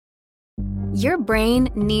Your brain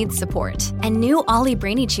needs support, and new Ollie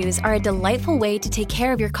Brainy Chews are a delightful way to take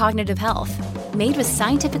care of your cognitive health. Made with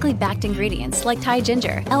scientifically backed ingredients like Thai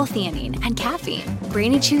ginger, L-theanine, and caffeine,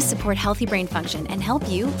 Brainy Chews support healthy brain function and help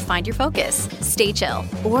you find your focus, stay chill,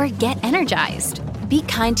 or get energized. Be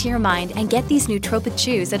kind to your mind and get these nootropic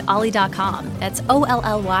chews at ollie.com. That's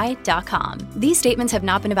OLLY.com. These statements have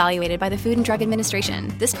not been evaluated by the Food and Drug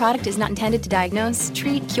Administration. This product is not intended to diagnose,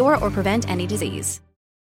 treat, cure, or prevent any disease.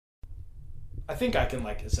 I think I can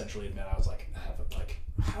essentially admit I don't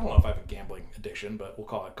know if I have a gambling addiction, but we'll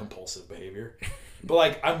call it compulsive behavior.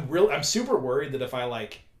 But I'm super worried that if I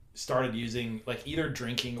started using either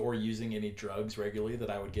drinking or using any drugs regularly, that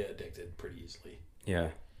I would get addicted pretty easily. Yeah.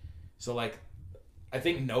 So I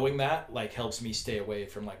think knowing that helps me stay away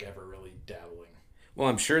from ever really dabbling. Well,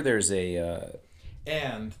 I'm sure there's a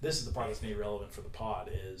and this is the part that's made relevant for the pod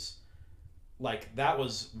is that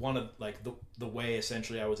was one of the way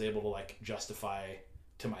essentially I was able to justify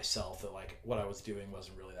to myself that what I was doing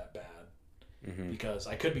wasn't really that bad. Mm-hmm. Because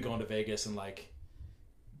I could be going to Vegas and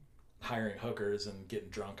hiring hookers and getting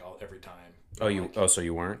drunk every time. Oh, so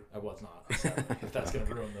you weren't? I was not. Sorry, if that's going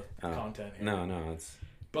to ruin the content here. No, it's...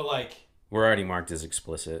 But we're already marked as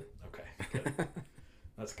explicit. Okay, good.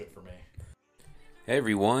 That's good for me. Hey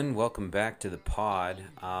everyone, welcome back to the pod.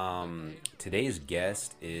 Today's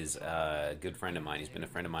guest is a good friend of mine. He's been a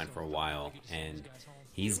friend of mine for a while, and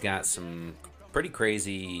he's got some pretty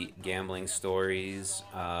crazy gambling stories.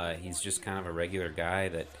 He's just kind of a regular guy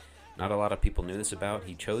that not a lot of people knew this about.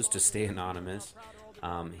 He chose to stay anonymous.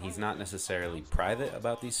 He's not necessarily private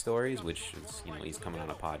about these stories, which is, he's coming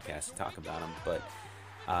on a podcast to talk about them, but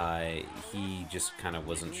he just kind of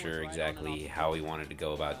wasn't sure exactly how he wanted to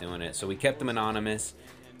go about doing it. So we kept him anonymous.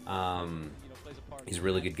 He's a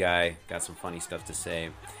really good guy, got some funny stuff to say.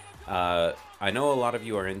 I know a lot of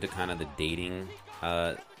you are into kind of the dating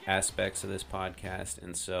aspects of this podcast,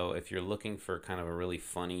 and so if you're looking for kind of a really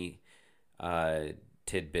funny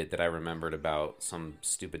tidbit that I remembered about some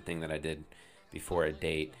stupid thing that I did before a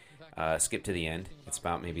date, skip to the end. It's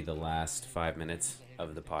about maybe the last 5 minutes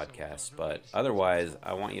of the podcast, but otherwise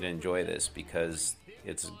I want you to enjoy this because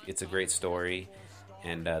it's a great story,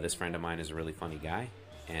 and this friend of mine is a really funny guy,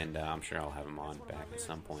 and I'm sure I'll have him on back at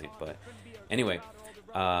some point. But anyway,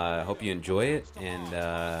 I hope you enjoy it, and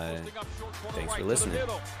thanks for listening.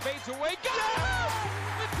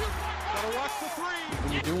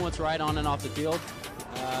 When you're doing what's right on and off the field,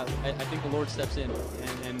 I think the Lord steps in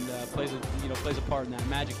and plays a part in that.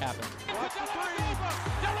 Magic happens.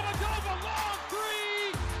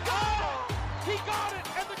 He got it,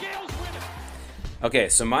 and the Gales win it. Okay,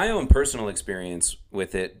 so my own personal experience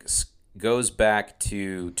with it goes back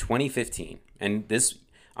to 2015, and this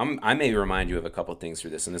I may remind you of a couple things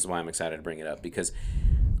through this, and this is why I'm excited to bring it up, because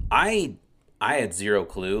I had zero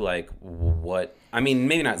clue what. I mean,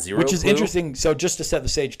 maybe not zero. Which is clue. Interesting. So just to set the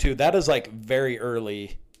stage too, that is very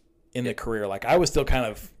early in the career. I was still kind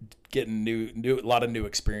of getting a lot of new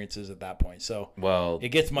experiences at that point. So it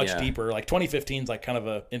gets much deeper. 2015 is kind of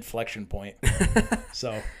a inflection point.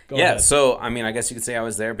 So go ahead. So I mean, I guess you could say I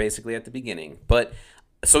was there basically at the beginning. But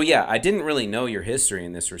so I didn't really know your history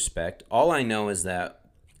in this respect. All I know is that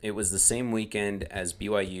it was the same weekend as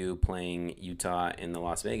BYU playing Utah in the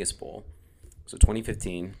Las Vegas Bowl. So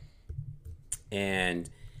 2015. And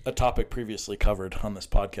a topic previously covered on this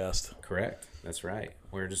podcast. Correct. That's right.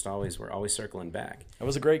 We're always circling back. It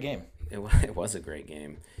was a great game. It was a great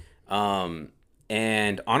game.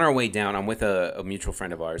 And on our way down, I'm with a mutual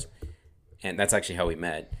friend of ours, and that's actually how we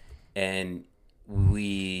met. And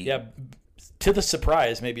we... Yeah, to the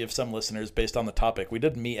surprise, maybe of some listeners, based on the topic, we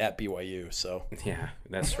did meet at BYU, so... Yeah,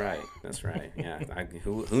 that's right. That's right. Yeah,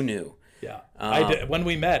 who knew? Yeah. I did. When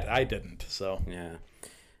we met, I didn't, so... Yeah.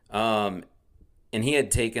 And he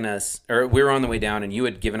had taken us, or we were on the way down, and you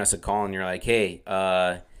had given us a call, and you're like, hey,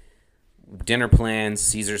 dinner plans,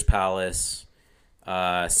 Caesar's Palace,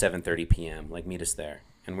 7:30 p.m., meet us there.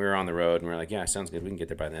 And we were on the road, and we were like, yeah, sounds good, we can get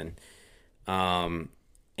there by then.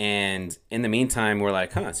 And in the meantime, we're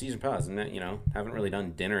like, Caesar's Palace, and that, haven't really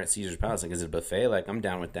done dinner at Caesar's Palace. Is it a buffet? I'm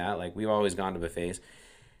down with that. We've always gone to buffets.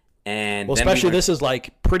 And especially this is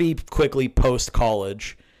pretty quickly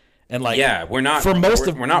post-college. And we're not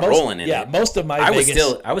rolling in it. Yeah, most of my I was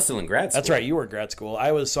still in grad school. That's right, you were in grad school.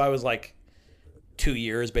 I was 2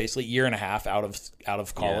 years, basically, year and a half out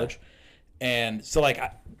of college. Yeah. And so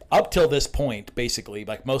up till this point, basically,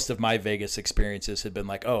 most of my Vegas experiences had been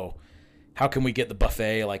how can we get the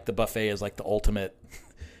buffet? The buffet is the ultimate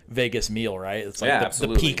Vegas meal, right? It's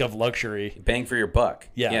the peak of luxury. Bang for your buck.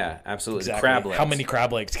 Yeah, absolutely. Exactly. Crab legs. How many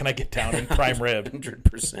crab legs can I get down in prime rib?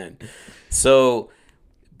 100%. So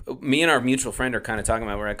me and our mutual friend are kind of talking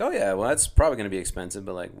about, we're like, oh yeah, well that's probably going to be expensive,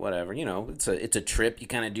 but like whatever, it's a trip. You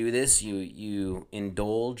kind of do this, you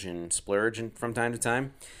indulge and splurge and from time to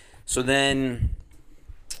time. So then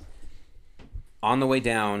on the way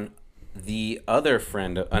down, another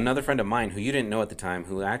friend of mine who you didn't know at the time,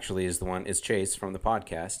 who actually is Chase from the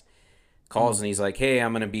podcast, calls and he's like, hey,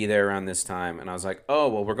 I'm going to be there around this time. And I was like, oh,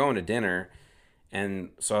 well, we're going to dinner. And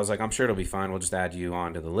so I was like, I'm sure it'll be fine. We'll just add you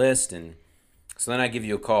onto the list. And so then I give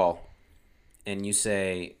you a call and you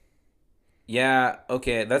say, yeah,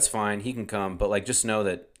 okay, that's fine. He can come. But like, just know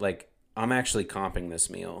that like, I'm actually comping this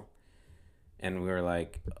meal. And we were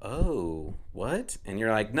like, oh, what? And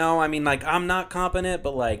you're like, no, I mean, like, I'm not comping it,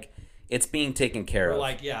 but like, it's being taken care of.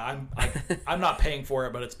 Like, yeah, I'm not paying for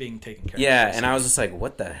it, but it's being taken care of. Yeah, and I was just like,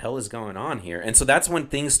 what the hell is going on here? And so that's when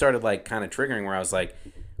things started like kind of triggering where I was like,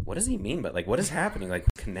 what does he mean? But like, what is happening? Like,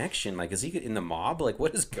 connection? Like, is he in the mob? Like,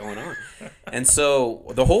 what is going on? And so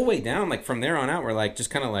the whole way down, like from there on out, we're like just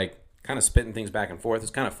kind of spitting things back and forth.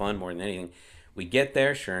 It's kind of fun more than anything. We get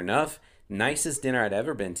there, sure enough, nicest dinner I'd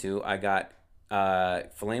ever been to. I got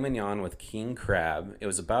filet mignon with king crab. It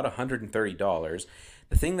was about $130.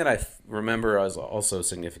 The thing that I remember was also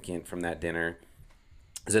significant from that dinner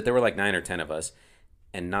is that there were like 9 or 10 of us,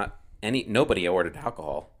 and nobody ordered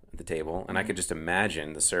alcohol at the table, and I could just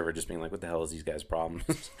imagine the server just being like, "What the hell is these guys'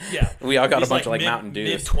 problems?" Yeah, we all got these a bunch of like Mountain Dews,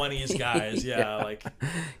 mid-20s guys. Yeah, like I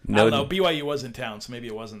don't know. BYU was in town, so maybe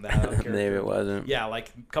it wasn't that. Maybe it wasn't. Yeah, like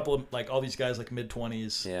a couple of like all these guys like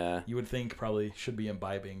mid-20s. Yeah, you would think probably should be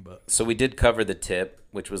imbibing, but so we did cover the tip,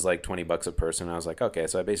 which was like $20 a person. I was like, okay,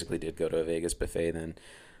 so I basically did go to a Vegas buffet then.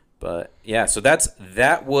 But yeah, so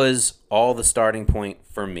that was all the starting point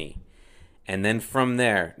for me. And then from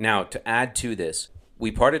there, now to add to this,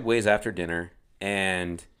 we parted ways after dinner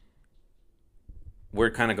and we're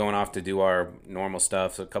kind of going off to do our normal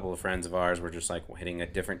stuff. So a couple of friends of ours were just like hitting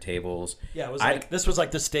at different tables. Yeah, it was this was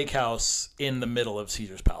like the steakhouse in the middle of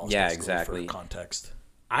Caesar's Palace. Yeah, exactly. For context.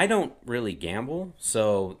 I don't really gamble,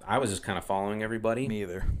 so I was just kind of following everybody. Me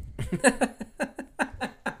either.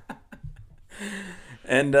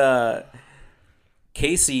 And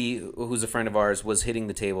Casey, who's a friend of ours, was hitting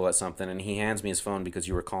the table at something, and he hands me his phone because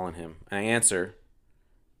you were calling him. I answer,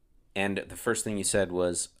 and the first thing you said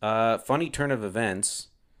was, funny turn of events,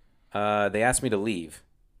 they asked me to leave.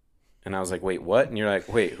 And I was like, wait, what? And you're like,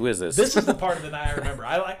 wait, who is this? This is the part of the night I remember.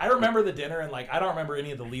 I remember the dinner, and like I don't remember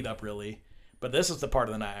any of the lead up really, but this is the part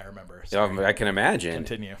of the night I remember. So I can imagine.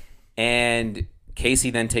 Continue. And Casey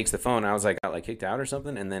then takes the phone. I was like, got like kicked out or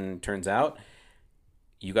something, and then turns out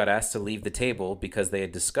you got asked to leave the table because they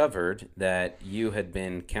had discovered that you had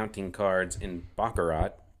been counting cards in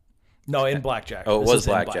Baccarat. No, in blackjack. Oh, it was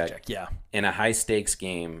blackjack. Yeah. In a high stakes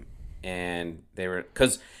game, and they were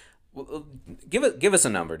because give us a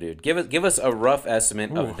number, dude. Give us a rough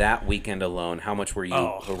estimate of that weekend alone. How much were you?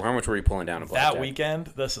 How much were you pulling down in blackjack? That weekend,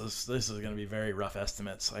 this is going to be very rough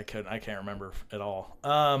estimates. I can't remember at all.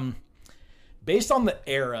 Based on the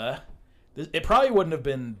era, it probably wouldn't have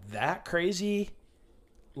been that crazy.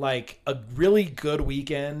 Like a really good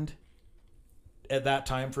weekend at that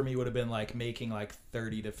time for me would have been like making like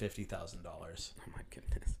 $30,000 to $50,000. Oh my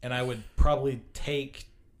goodness! And I would probably take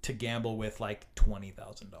to gamble with like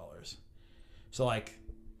 $20,000. So like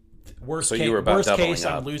worst case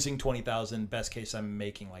I'm losing $20,000. Best case I'm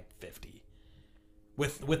making like $50,000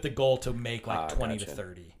 with the goal to make like 20 to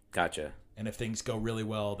 30. Gotcha. And if things go really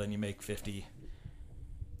well, then you make 50.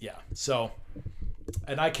 Yeah. So.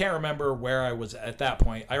 And I can't remember where I was at that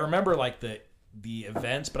point. I remember like the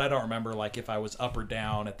events, but I don't remember like if I was up or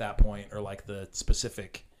down at that point or like the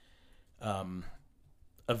specific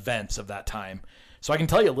events of that time. So I can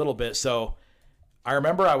tell you a little bit. So I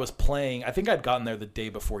remember I was playing. I think I'd gotten there the day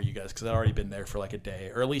before you guys because I'd already been there for like a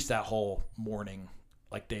day, or at least that whole morning,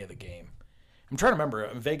 like day of the game. I'm trying to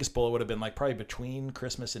remember. Vegas Bowl would have been like probably between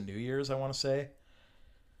Christmas and New Year's, I want to say.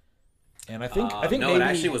 And I think no, maybe it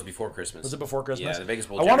actually was before Christmas. Was it before Christmas? Yeah, the Vegas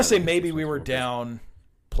Bowl. I want to say maybe we were down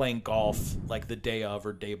playing golf like the day of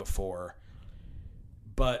or day before.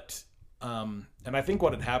 But and I think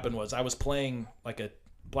what had happened was I was playing like a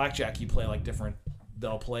blackjack. You play like different.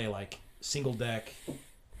 They'll play like single deck,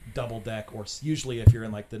 double deck, or usually if you're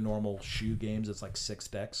in like the normal shoe games, it's like 6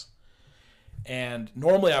 decks. And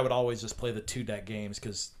normally I would always just play the 2 deck games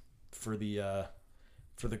because for the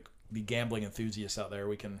gambling enthusiasts out there,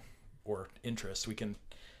 we can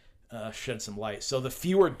shed some light. So the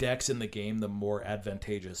fewer decks in the game, the more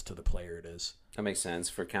advantageous to the player it is. That makes sense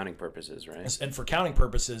for counting purposes, right? And for counting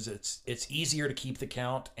purposes, it's easier to keep the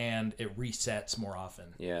count and it resets more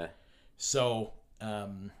often. Yeah. So,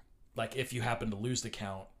 like if you happen to lose the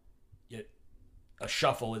count, a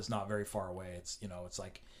shuffle is not very far away. It's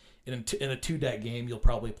like in a 2-deck game, you'll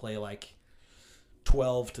probably play like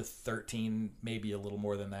 12 to 13, maybe a little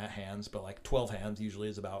more than that hands, but like 12 hands usually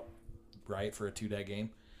is about right for a 2-deck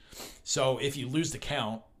game. So if you lose the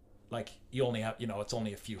count, like you only have, it's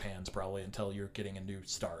only a few hands probably until you're getting a new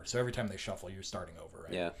start. So every time they shuffle, you're starting over,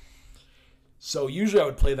 right? Yeah. So usually I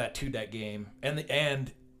would play that 2-deck game,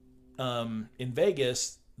 and in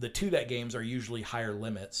Vegas, the 2-deck games are usually higher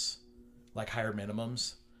limits, like higher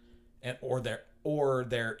minimums, or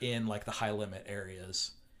they're in like the high limit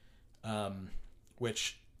areas,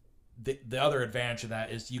 which the other advantage of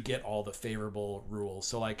that is you get all the favorable rules.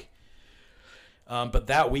 So like, but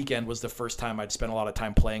that weekend was the first time I'd spent a lot of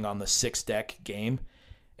time playing on the 6-deck game,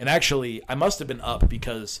 and actually I must have been up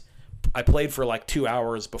because I played for like 2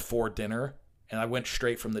 hours before dinner, and I went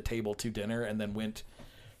straight from the table to dinner, and then went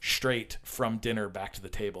straight from dinner back to the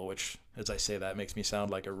table, which, as I say that, makes me sound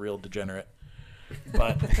like a real degenerate.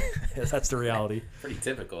 But that's the reality. Pretty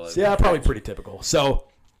typical. Yeah, probably pretty typical. So,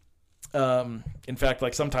 in fact,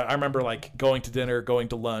 like sometimes I remember like going to dinner, going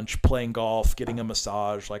to lunch, playing golf, getting a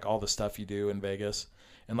massage, like all the stuff you do in Vegas.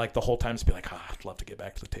 And like the whole time just be like, I'd love to get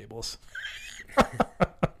back to the tables.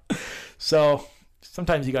 So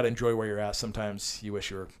sometimes you got to enjoy where you're at. Sometimes you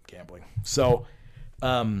wish you were gambling. So,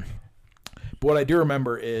 but what I do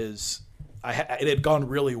remember is it had gone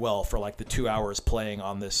really well for like the 2 hours playing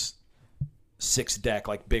on this 6-deck,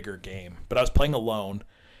 like bigger game, but I was playing alone.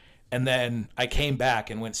 And then I came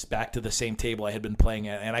back and went back to the same table I had been playing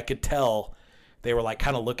at, and I could tell they were like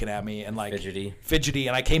kind of looking at me and like fidgety.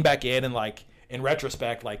 And I came back in, and like in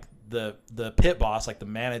retrospect, like the pit boss, like the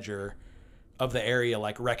manager of the area,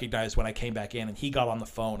 like recognized when I came back in, and he got on the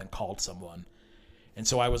phone and called someone. And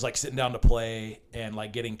so I was like sitting down to play and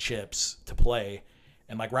like getting chips to play,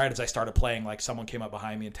 and like right as I started playing, like someone came up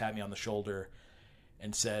behind me and tapped me on the shoulder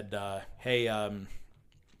and said, "Hey,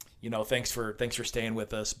 thanks for staying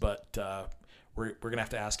with us, but we're gonna have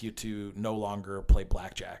to ask you to no longer play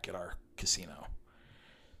blackjack at our casino.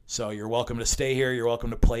 So you're welcome to stay here. You're welcome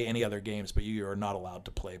to play any other games, but you are not allowed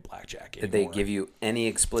to play blackjack anymore." Did they give you any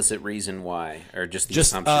explicit reason why, or just the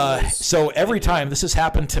assumption was? So every time this has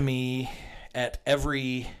happened to me at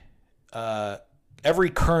every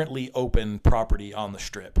currently open property on the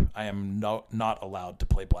Strip, I am not allowed to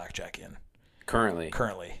play blackjack in. Currently.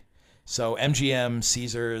 So MGM,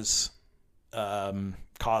 Caesars,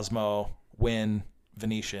 Cosmo, Wynn,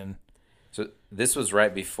 Venetian. So this was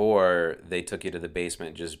right before they took you to the basement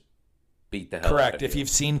and just beat the hell Correct. out of you. If you've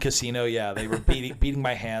seen Casino, yeah, they were beating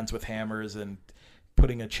my hands with hammers and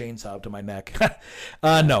putting a chainsaw up to my neck.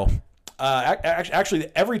 No. Actually,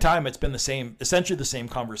 every time it's been essentially the same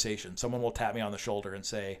conversation. Someone will tap me on the shoulder and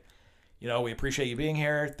say, we appreciate you being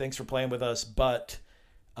here. Thanks for playing with us, but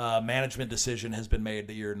management decision has been made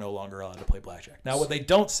that you're no longer allowed to play blackjack. Now, what they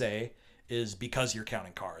don't say is because you're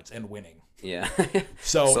counting cards and winning. Yeah.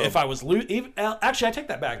 So if I was actually, I take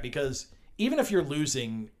that back, because even if you're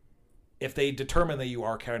losing, if they determine that you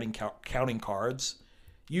are counting cards,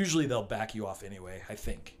 usually they'll back you off anyway, I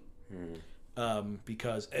think.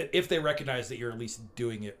 Because if they recognize that you're at least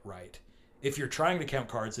doing it right. If you're trying to count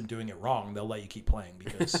cards and doing it wrong, they'll let you keep playing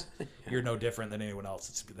because you're no different than anyone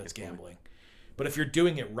else that's gambling. But if you're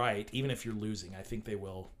doing it right, even if you're losing, I think they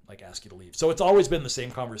will like ask you to leave. So it's always been the same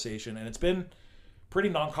conversation, and it's been pretty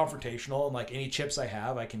non-confrontational. And like any chips I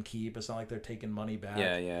have, I can keep. It's not like they're taking money back.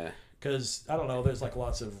 Yeah. Because I don't know, there's like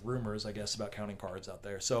lots of rumors, I guess, about counting cards out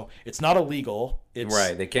there. So it's not illegal. It's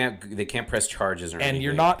right. They can't press charges or anything. And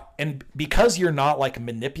you're not, and because you're not like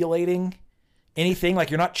manipulating anything, like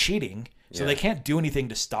you're not cheating, so they can't do anything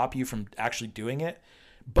to stop you from actually doing it.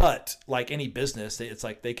 But like any business, it's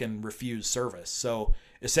like they can refuse service. So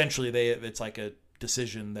essentially, it's like a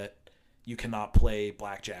decision that you cannot play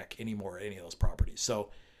blackjack anymore at any of those properties. So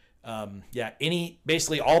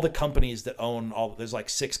basically all the companies that own there's like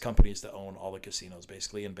 6 companies that own all the casinos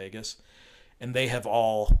basically in Vegas, and they have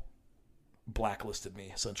all blacklisted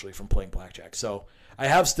me essentially from playing blackjack. So I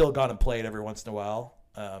have still gone and played every once in a while,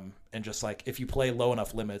 and just like if you play low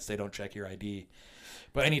enough limits, they don't check your ID.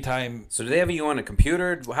 But anytime. So do they have you on a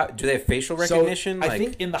computer? Do they have facial recognition? So I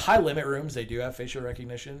think in the high limit rooms they do have facial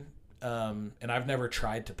recognition. And I've never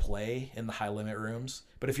tried to play in the high limit rooms,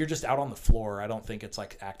 but if you're just out on the floor, I don't think it's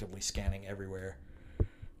like actively scanning everywhere.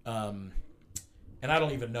 And I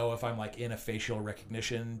don't even know if I'm like in a facial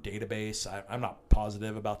recognition database. I'm not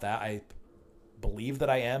positive about that. I believe that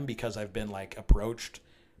I am because I've been like approached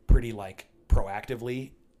pretty like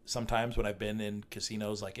proactively sometimes when I've been in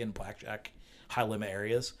casinos, like in blackjack high limit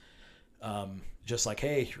areas. Just like,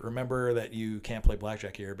 hey, remember that you can't play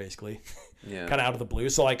blackjack here, basically. Yeah. Kind of out of the blue.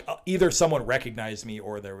 So like either someone recognized me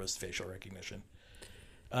or there was facial recognition.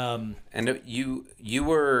 And you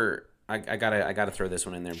were. I gotta throw this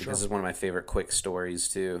one in there because this is one of my favorite quick stories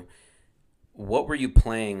too. What were you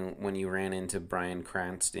playing when you ran into Bryan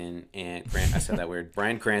Cranston and I said that weird.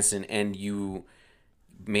 Bryan Cranston and you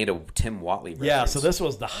made a Tim Whatley reference. Yeah, so this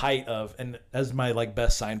was the height of, and as my like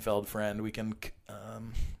best Seinfeld friend, we can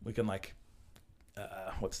like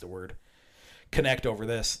what's the word? Connect over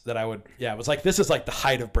this. That I would it was like this is like the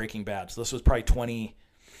height of Breaking Bad. So this was probably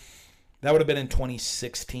that would have been in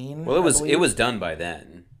 2016. Well, it was done by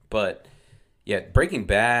then, but. Yeah, Breaking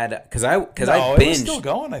Bad because I binged. It was still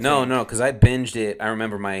going. I think. No, because I binged it. I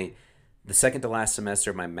remember the second to last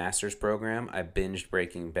semester of my master's program. I binged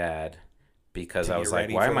Breaking Bad because I was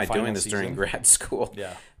like, why am I doing this during grad school?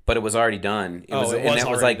 Yeah, but it was already done. It was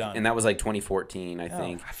already done. And that was like 2014, I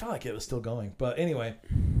think. I felt like it was still going, but anyway.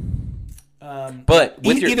 But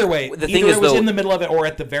either way, the thing is, it was in the middle of it or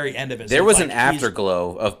at the very end of it. There was an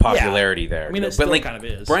afterglow of popularity there. I mean, it still kind of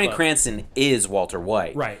is. Bryan Cranston is Walter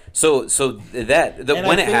White, right? So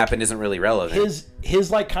when it happened isn't really relevant. His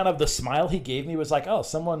like kind of the smile he gave me was like, oh,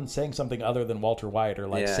 someone saying something other than Walter White or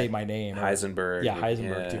like say my name, Heisenberg.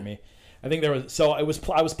 Heisenberg to me. I think there was I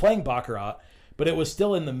was playing Baccarat, but it was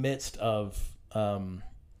still in the midst of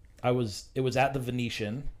it was at the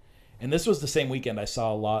Venetian, and this was the same weekend I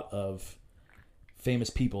saw a lot of famous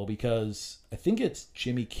people because I think it's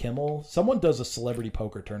Jimmy Kimmel. Someone does a celebrity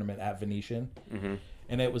poker tournament at Venetian,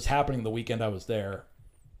 and it was happening the weekend I was there.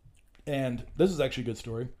 And this is actually a good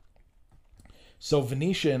story. So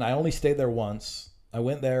Venetian, I only stayed there once. I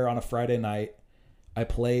went there on a Friday night. I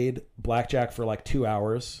played blackjack for like 2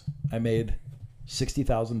 hours. I made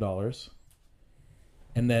 $60,000,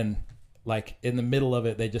 and then like in the middle of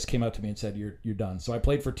it, they just came up to me and said, "You're done." So I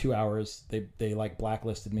played for 2 hours. They like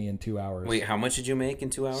blacklisted me in 2 hours. Wait, how much did you make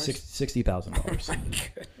in 2 hours? $60,000. Oh my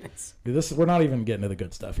goodness! We're not even getting to the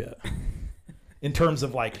good stuff yet, in terms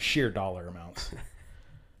of like sheer dollar amounts.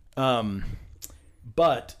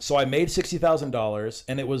 But so I made $60,000,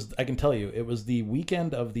 and I can tell you, it was the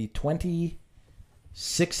weekend of the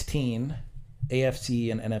 2016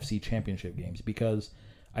 AFC and NFC championship games because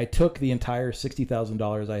I took the entire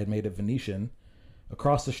 $60,000 I had made at Venetian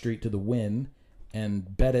across the street to the Wynn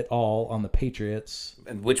and bet it all on the Patriots.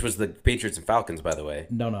 Which was the Patriots and Falcons, by the way.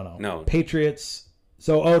 No. Patriots.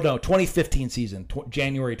 So, 2015 season.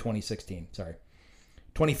 January 2016. Sorry.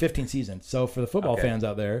 2015 season. So, for the football fans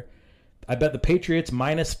out there, I bet the Patriots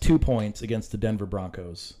minus 2 points against the Denver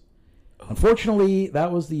Broncos. Unfortunately,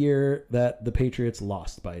 that was the year that the Patriots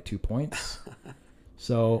lost by 2 points.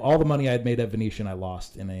 So all the money I had made at Venetian, I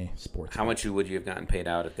lost in a sports. How much would you have gotten paid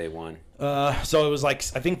out if they won? So it was like,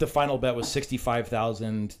 I think the final bet was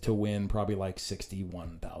 $65,000 to win, probably like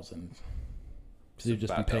 $61,000. So you'd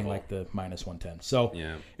just be paying like the minus 110. So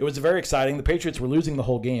It was very exciting. The Patriots were losing the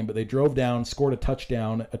whole game, but they drove down, scored a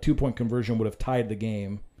touchdown. A 2-point conversion would have tied the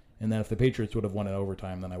game. And then if the Patriots would have won in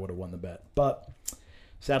overtime, then I would have won the bet. But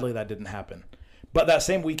sadly, that didn't happen. But that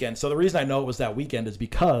same weekend, so the reason I know it was that weekend is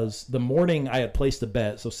because the morning I had placed a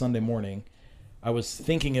bet, so Sunday morning, I was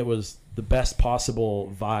thinking it was the best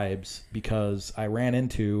possible vibes because I ran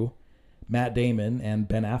into Matt Damon and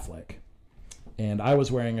Ben Affleck. And I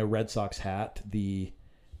was wearing a Red Sox hat.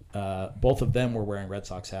 Both of them were wearing Red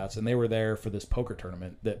Sox hats, and they were there for this poker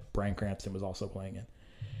tournament that Bryan Cranston was also playing in.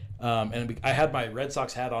 And I had my Red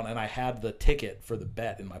Sox hat on, and I had the ticket for the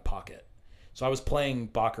bet in my pocket. So I was playing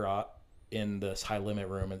Baccarat in this high limit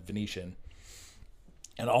room at Venetian,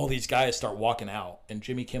 and all these guys start walking out, and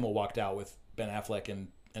Jimmy Kimmel walked out with Ben Affleck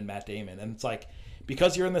and Matt Damon. And it's like,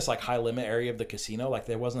 because you're in this like high limit area of the casino, like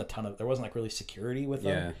there wasn't like really security with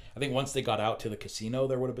them. Yeah. I think once they got out to the casino,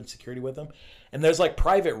 there would have been security with them. And there's like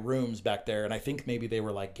private rooms back there, and I think maybe they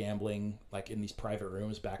were like gambling like in these private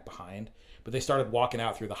rooms back behind. But they started walking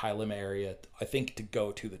out through the high limit area, I think, to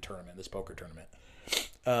go to the tournament, this poker tournament.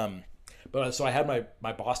 But so I had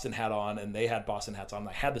my Boston hat on, and they had Boston hats on.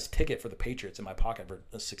 I had this ticket for the Patriots in my pocket for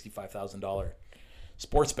a $65,000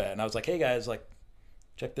 sports bet, and I was like, "Hey guys, like,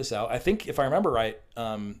 check this out." I think if I remember right,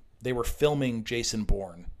 they were filming Jason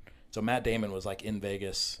Bourne, so Matt Damon was like in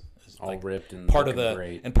Vegas, all like, ripped and part of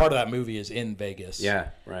great. And part of that movie is in Vegas. Yeah,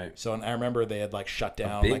 right. So and I remember they had like shut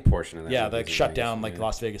down a big portion of that. Yeah, they shut down like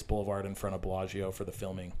Las Vegas Boulevard in front of Bellagio for the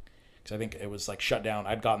filming, because I think it was like shut down.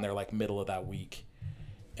 I'd gotten there like middle of that week,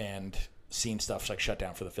 and seen stuff like shut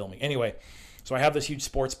down for the filming. Anyway, so I have this huge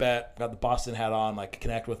sports bet, got the Boston hat on, like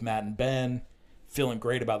connect with Matt and Ben, feeling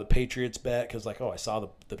great about the Patriots bet because like, I saw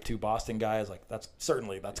the two Boston guys, like that's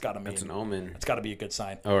got to mean that's an omen. It's got to be a good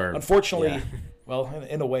sign. Or unfortunately, Well,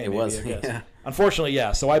 in a way, maybe, was, I guess. yeah. Unfortunately,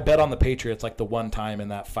 yeah. So I bet on the Patriots like the one time in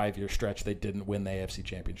that 5-year stretch they didn't win the AFC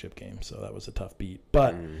Championship game. So that was a tough beat.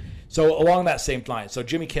 But so along that same line, so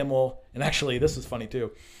Jimmy Kimmel, and actually this is funny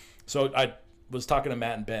too. So I was talking to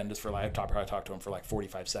Matt and Ben just for like I talked to him for like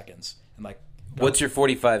 45 seconds and like. What's your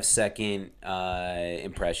 45-second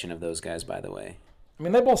impression of those guys, by the way? I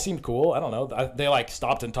mean, they both seemed cool. I don't know. They like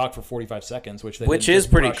stopped and talked for 45 seconds, which is just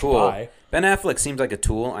pretty brushed cool. by. Ben Affleck seems like a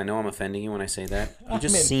tool. I know I'm offending you when I say that. He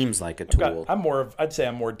just seems like a tool. I'd say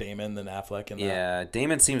I'm more Damon than Affleck. In that. Yeah,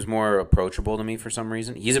 Damon seems more approachable to me for some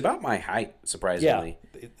reason. He's about my height, surprisingly.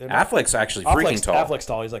 Yeah. Affleck's actually freaking tall. Affleck's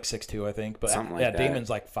tall. He's like 6'2", I think. But Something like that. Damon's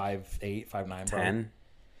like 5'8", 5'9". 10?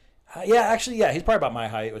 He's probably about my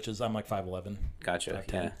height, which is I'm like 5'11". Gotcha.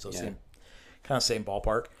 5'10", Yeah. so kind of same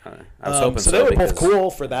ballpark. I was hoping so they were both because-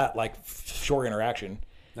 cool for that like short interaction.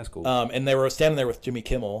 That's cool. And they were standing there with Jimmy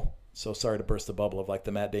Kimmel. So sorry to burst the bubble of like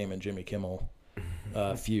the Matt Damon Jimmy Kimmel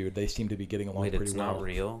feud. They seem to be getting along Wait, pretty it's well. not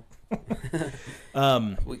real?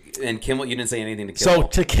 And Kimmel, you didn't say anything to Kimmel. So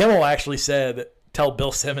to Kimmel actually said, "Tell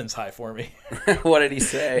Bill Simmons hi for me." What did he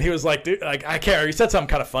say? He was like, "Dude, like I can't." He said something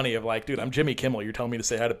kind of funny of like, "Dude, I'm Jimmy Kimmel. You're telling me to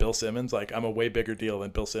say hi to Bill Simmons? Like I'm a way bigger deal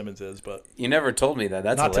than Bill Simmons is." But You never told me that.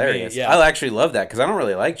 That's Not to me, hilarious. yeah. I actually love that because I don't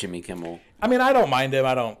really like Jimmy Kimmel. I mean, I don't mind him.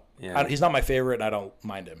 Yeah. He's not my favorite, and I don't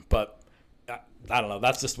mind him. But I don't know.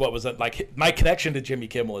 That's just what was it like. My connection to Jimmy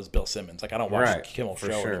Kimmel is Bill Simmons. Like I don't watch the Kimmel for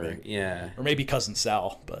show sure. or anything. Yeah. Or maybe Cousin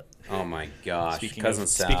Sal. But Oh my gosh, speaking Cousin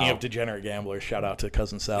Sal. Speaking of degenerate gamblers, shout out to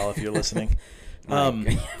Cousin Sal if you're listening.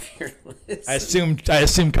 I assume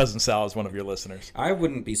Cousin Sal is one of your listeners. I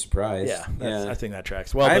wouldn't be surprised. Yeah, I think that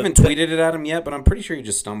tracks. Well, I haven't tweeted it at him yet, but I'm pretty sure he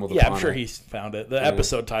just stumbled upon it. I'm sure he's found it. The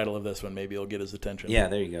episode title of this one maybe will get his attention. Yeah,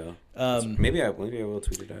 there you go. Maybe I will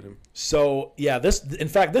tweet it at him. So yeah,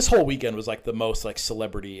 this whole weekend was like the most like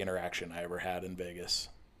celebrity interaction I ever had in Vegas.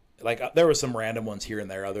 Like there were some random ones here and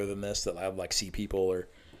there other than this that I would like see people or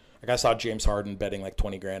like I saw James Harden betting like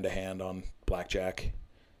 20 grand a hand on blackjack.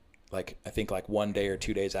 Like I think like 1 day or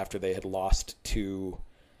 2 days after they had lost to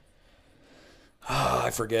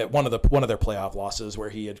I forget one of their playoff losses where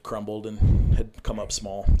he had crumbled and had come up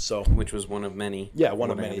small. So which was one of many. Yeah,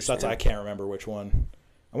 one of many. So I can't remember which one.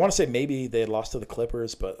 I want to say maybe they had lost to the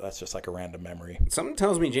Clippers, but that's just like a random memory. Something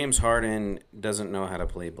tells me James Harden doesn't know how to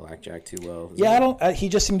play blackjack too well. He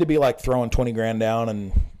just seemed to be like throwing 20 grand down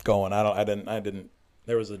and going. I didn't.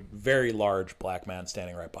 There was a very large black man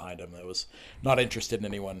standing right behind him that was not interested in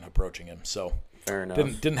anyone approaching him. So fair enough.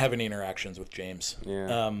 Didn't have any interactions with James.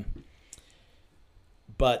 Yeah.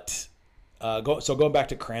 Going back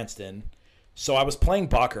to Cranston, so I was playing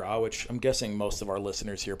Baccarat, which I'm guessing most of our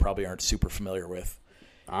listeners here probably aren't super familiar with.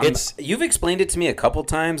 You've explained it to me a couple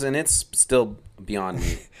times, and it's still beyond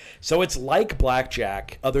me. So it's like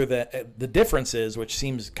blackjack, other than the difference is, which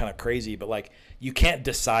seems kind of crazy, but like you can't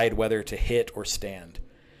decide whether to hit or stand.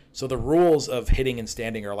 So the rules of hitting and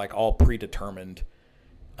standing are like all predetermined.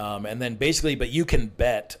 And then basically, but you can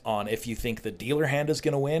bet on if you think the dealer hand is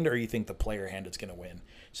going to win or you think the player hand is going to win.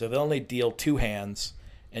 So they'll only deal 2 hands,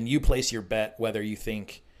 and you place your bet whether you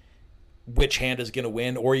think which hand is going to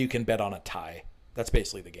win, or you can bet on a tie. That's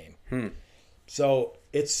basically the game. So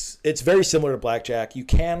it's very similar to blackjack. You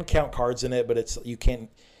can count cards in it, but you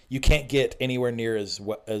can't get anywhere near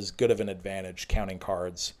as good of an advantage counting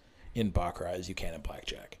cards in Baccarat as you can in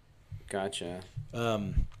blackjack. Gotcha.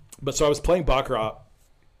 But so I was playing Baccarat,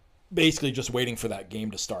 basically just waiting for that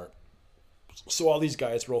game to start. So all these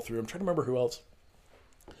guys roll through. I'm trying to remember who else.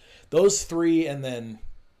 Those 3, and then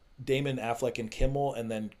Damon, Affleck, and Kimmel,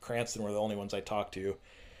 and then Cranston were the only ones I talked to.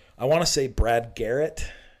 I want to say Brad Garrett,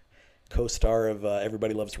 co-star of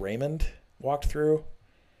Everybody Loves Raymond, walked through.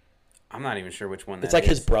 I'm not even sure which one It's like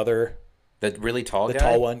his brother. The really tall guy? The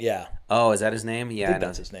tall one, yeah. Oh, is that his name? Yeah, I think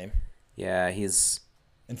that's his name. Yeah, he's...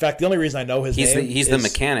 In fact, the only reason I know his name He's the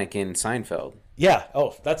mechanic in Seinfeld. Yeah.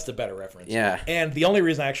 Oh, that's the better reference. Yeah. And the only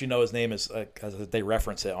reason I actually know his name is because they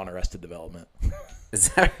reference it on Arrested Development. Is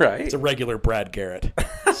that right? It's a regular Brad Garrett.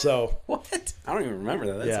 So what? I don't even remember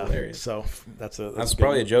that. That's hilarious. So that's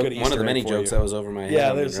probably a joke. One of the many jokes that was over my head.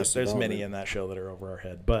 Yeah, there's many in that show that are over our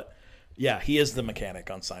head. But yeah, he is the mechanic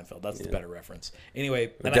on Seinfeld. That's the better reference.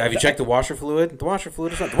 Anyway, have you checked the washer fluid? The washer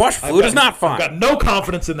fluid is not fine. I've got no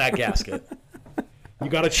confidence in that gasket. You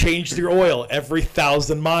got to change your oil every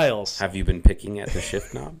 1,000 miles. Have you been picking at the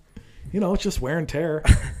shift knob? It's just wear and tear.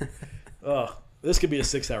 This could be a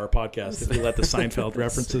 6-hour podcast if we let the Seinfeld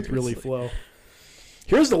references really flow.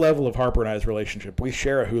 Here's the level of Harper and I's relationship. We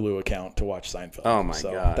share a Hulu account to watch Seinfeld. Oh my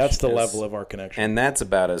gosh. That's the level of our connection. And that's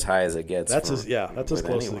about as high as it gets. That's as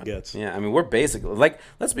close as it gets. Yeah, I mean, we're basically, like,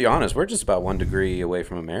 let's be honest, we're just about 1 degree away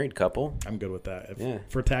from a married couple. I'm good with that. Yeah.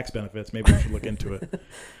 For tax benefits, maybe we should look into it.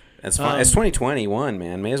 It's fine. It's 2021,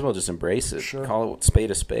 man. May as well just embrace it. Sure. Call it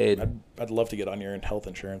spade a spade. I'd love to get on your health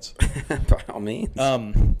insurance. By all means.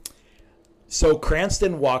 So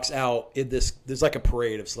Cranston walks out in this. There's like a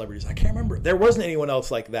parade of celebrities. I can't remember. There wasn't anyone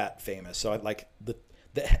else like that famous. So I'd like the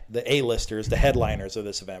A-listers, the headliners of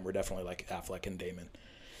this event were definitely like Affleck and Damon.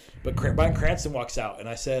 But Bryan Cranston walks out, and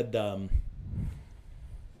I said, I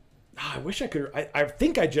wish I could. I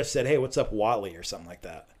think I just said, "Hey, what's up, Watley?" or something like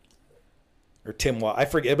that, or Tim Watley. I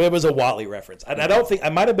forget, but it was a Watley reference. I don't think I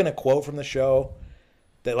might have been a quote from the show.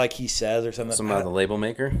 That like he says or something. Some the label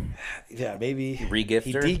maker? Yeah, maybe. Regifter?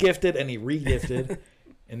 He de-gifted and he re-gifted.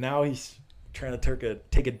 And now he's trying to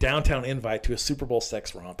take a downtown invite to a Super Bowl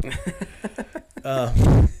sex romp. Yeah,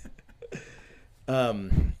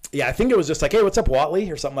 I think it was just like, hey, what's up,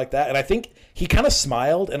 Watley? Or something like that. And I think he kind of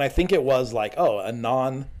smiled. And I think it was like, oh, a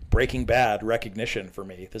non-Breaking Bad recognition for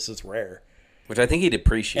me. This is rare. Which I think he'd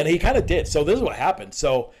appreciate. And he kind of did. So this is what happened.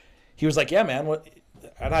 So he was like, yeah, man, what...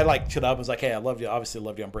 And I like stood up and was like, hey, I love you. Obviously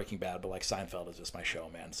loved you on Breaking Bad, but like Seinfeld is just my show,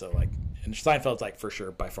 man. So like, and Seinfeld's like for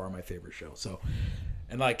sure by far my favorite show. So,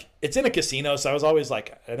 and like it's in a casino, so I was always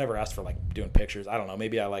like, I never asked for like doing pictures. I don't know.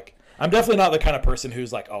 Maybe I'm definitely not the kind of person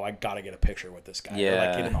who's like, oh, I gotta get a picture with this guy. Yeah, or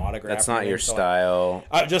like get an autograph. that's not your so style.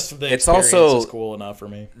 Just the it's experience also is cool enough for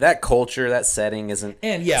me. That culture, that setting isn't.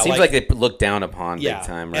 And yeah, seems like they look down upon big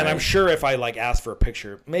time. Right? And I'm sure if I like asked for a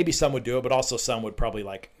picture, maybe some would do it, but also some would probably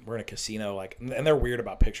like, we're in a casino, like, and they're weird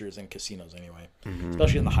about pictures in casinos anyway,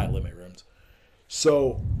 especially in the high limit rooms.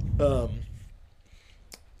 So,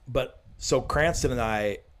 so Cranston and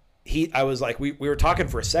I was like, we were talking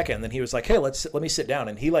for a second, and then he was like, hey, let me sit down.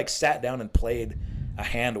 And he like sat down and played a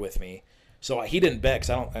hand with me. So he didn't bet,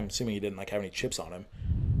 because I'm assuming he didn't like have any chips on him.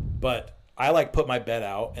 But I like put my bet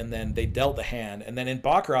out, and then they dealt the hand. And then in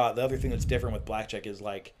Baccarat, the other thing that's different with blackjack is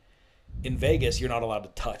like, in Vegas, you're not allowed to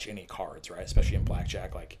touch any cards, right? Especially in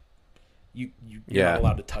blackjack, like you're not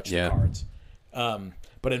allowed to touch the cards.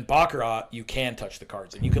 But in Baccarat, you can touch the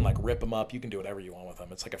cards, and you can like rip them up. You can do whatever you want with them.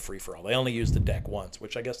 It's like a free for all. They only use the deck once,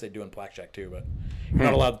 which I guess they do in blackjack too. But you're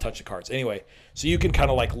not allowed to touch the cards anyway. So you can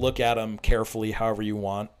kind of like look at them carefully, however you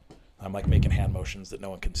want. I'm like making hand motions that no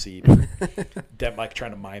one can see. Deb like trying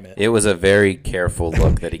to mime it. It was a very careful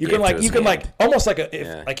look that he you gave can like to his you can hand. like almost like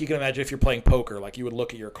like you can imagine if you're playing poker, like you would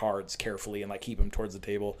look at your cards carefully and like keep them towards the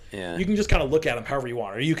table. Yeah. You can just kind of look at them however you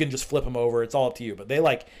want, or you can just flip them over. It's all up to you. But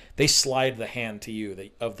they slide the hand to you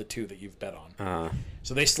of the two that you've bet on.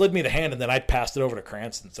 So they slid me the hand, and then I passed it over to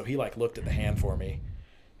Cranston. So he like looked at the hand for me.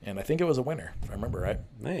 And I think it was a winner, if I remember right.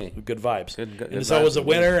 Hey, good vibes. Good and so it was a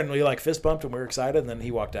winner, and we like fist bumped, and we were excited. And then he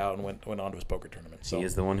walked out and went on to his poker tournament. So he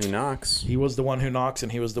is the one who knocks. He was the one who knocks,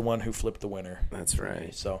 and he was the one who flipped the winner. That's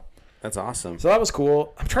right. So that's awesome. So that was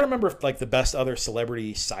cool. I'm trying to remember if, like the best other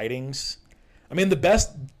celebrity sightings. I mean, the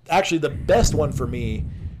best one for me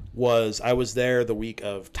was I was there the week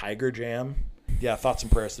of Tiger Jam. Yeah, thoughts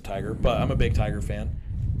and prayers to Tiger, but I'm a big Tiger fan.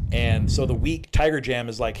 And so the week Tiger Jam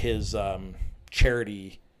is like his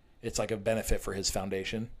charity. It's like a benefit for his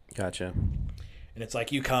foundation. Gotcha. And it's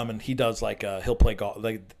like you come and he does like he'll play golf.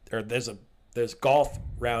 Like, or there's golf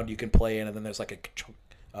round you can play in, and then there's like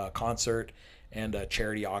a concert and a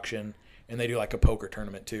charity auction, and they do like a poker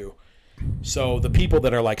tournament too. So the people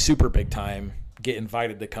that are like super big time get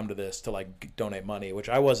invited to come to this to like donate money, which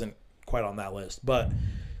I wasn't quite on that list. But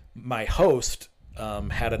my host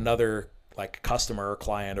had another like customer or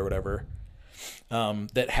client or whatever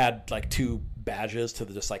that had like 2 badges to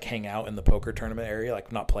just like hang out in the poker tournament area,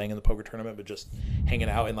 like not playing in the poker tournament, but just hanging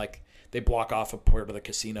out, and like they block off a part of the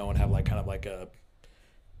casino and have like kind of like a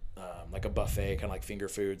buffet, kind of like finger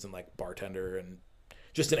foods and like bartender, and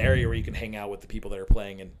just an area where you can hang out with the people that are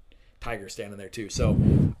playing, and Tiger's standing there too. So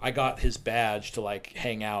I got his badge to like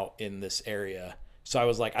hang out in this area. So I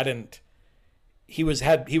was like, he was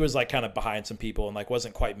like kind of behind some people and like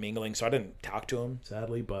wasn't quite mingling, so I didn't talk to him,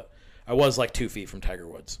 sadly, but I was like 2 feet from Tiger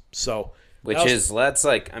Woods. So that's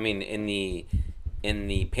like, I mean, in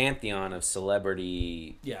the pantheon of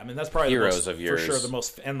celebrity, yeah, I mean that's probably heroes of yours, for sure, the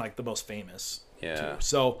most famous. Yeah. Too.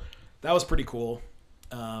 So that was pretty cool.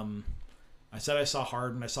 I said I saw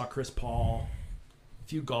Harden, I saw Chris Paul, a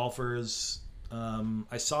few golfers.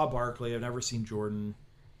 I saw Barkley. I've never seen Jordan.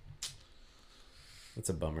 That's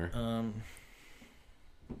a bummer.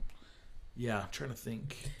 Yeah, I'm trying to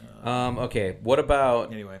think. Okay, what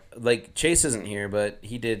about anyway? Like Chase isn't here, but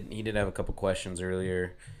he did have a couple questions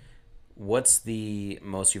earlier. What's the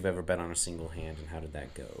most you've ever bet on a single hand, and how did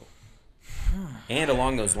that go? And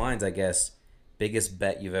along those lines, I guess, biggest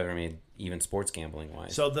bet you've ever made, even sports gambling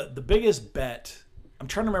wise. So the biggest bet, I'm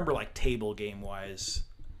trying to remember like table game wise.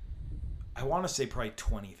 I want to say probably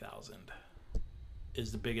 20,000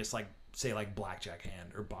 is the biggest, like say like blackjack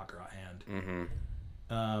hand or baccarat hand.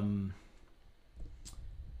 Mm-hmm.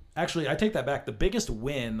 Actually, I take that back. The biggest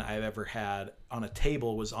win I've ever had on a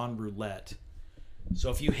table was on roulette.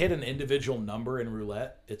 So if you hit an individual number in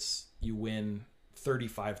roulette, you win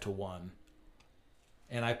 35-1.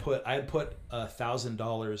 And I had put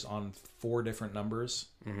 $1,000 on 4 different numbers.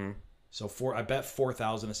 Mm-hmm. So I bet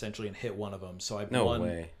 4,000 essentially and hit one of them. So I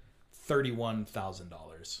won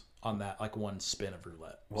 $31,000 on that, like one spin of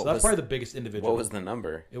roulette. So that's probably the biggest individual. What was the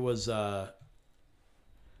number? It was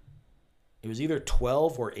either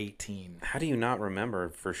 12 or 18. How do you not remember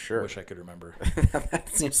for sure? I wish I could remember. That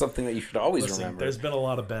seems something that you should always remember. There's been a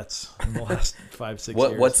lot of bets in the last 5-6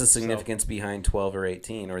 years. What's the significance behind 12 or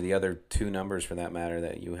 18, or the other 2 numbers for that matter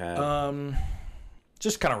that you had?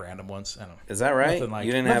 Just kind of random ones. I don't know. Is that right?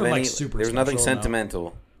 You didn't have any. Like super there was nothing special, sentimental.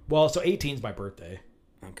 No. Well, so 18's my birthday.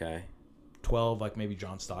 Okay. 12, like maybe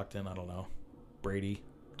John Stockton. I don't know.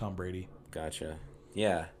 Tom Brady. Gotcha.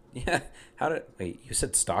 Yeah. Wait, you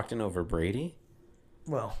said Stockton over Brady?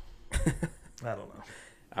 Well, I don't know.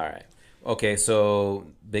 All right. Okay, so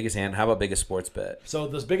biggest hand. How about biggest sports bet? So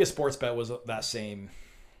this biggest sports bet was that same,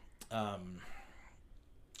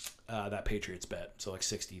 that Patriots bet. So like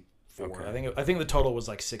 64. Okay. I think the total was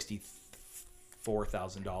like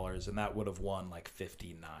 $64,000, and that would have won like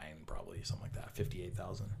 59, probably something like that,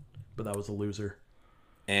 58,000. But that was a loser.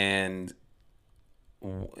 And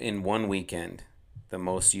in one weekend, the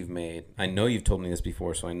most you've made. I know you've told me this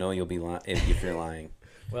before, so I know you'll be lying if you're lying.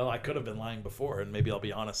 Well, I could have been lying before, and maybe I'll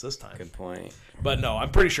be honest this time. Good point. But no, I'm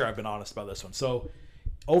pretty sure I've been honest about this one. So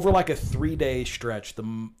over like a 3-day stretch, the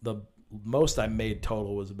most I made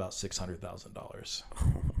total was about $600,000. Oh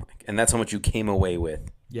my! And that's how much you came away with.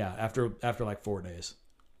 Yeah, after like 4 days.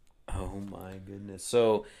 Oh my goodness!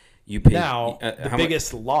 So you paid now the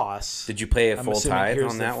biggest loss. Did you pay a full tithe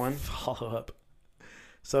on that one? Follow up.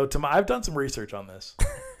 So I've done some research on this.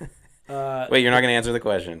 Wait, you're not going to answer the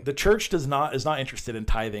question. The church is not interested in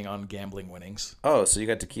tithing on gambling winnings. Oh, so you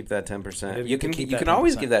got to keep that 10%. You can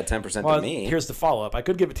always give that 10% to me. Here's the follow up. I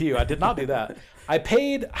could give it to you. I did not do that. I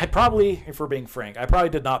probably, if we're being frank, I probably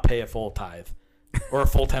did not pay a full tithe or a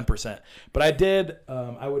full 10%. But I did.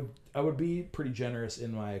 I would be pretty generous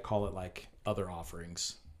in my, call it like other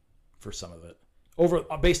offerings for some of it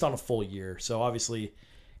based on a full year. So obviously,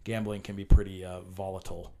 gambling can be pretty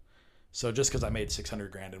volatile. So just because I made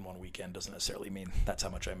 $600,000 in one weekend doesn't necessarily mean that's how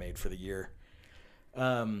much I made for the year.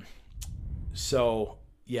 So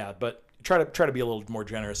yeah, but try to be a little more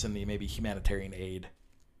generous in the maybe humanitarian aid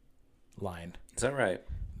line. Is that right?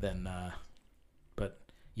 Then, but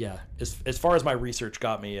yeah, as far as my research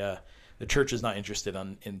got me, the church is not interested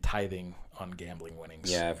in tithing on gambling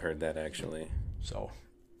winnings. Yeah, I've heard that actually. So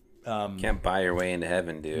can't buy your way into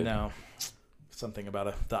heaven, dude. No. Something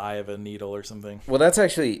about the eye of a needle or something. Well, that's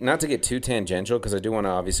actually, not to get too tangential, because I do want to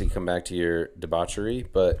obviously come back to your debauchery,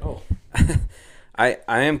 but I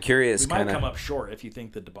am curious. We might come up short if you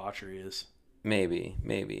think the debauchery is. Maybe.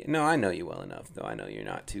 No, I know you well enough, though. I know you're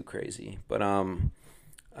not too crazy. But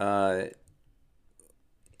how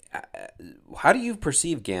do you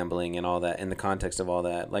perceive gambling and all that in the context of all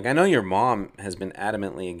that? Like, I know your mom has been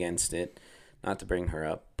adamantly against it, not to bring her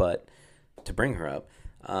up, but to bring her up.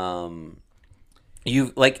 So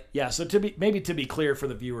to be clear for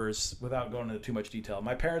the viewers, without going into too much detail,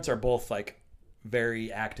 my parents are both like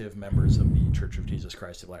very active members of the Church of Jesus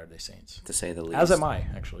Christ of Latter-day Saints, to say the least. As am I,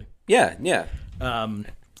 actually. Yeah.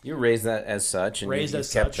 You raised that as such, and you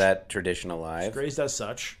kept that tradition alive. Raised as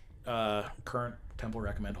such. Current Temple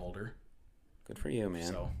Recommend holder. Good for you, man.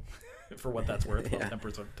 So, for what that's worth, yeah.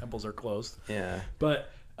 Temples are closed. Yeah.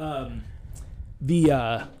 But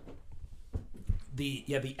the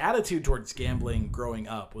attitude towards gambling growing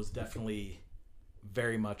up was definitely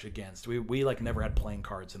very much against. We like never had playing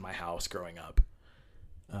cards in my house growing up.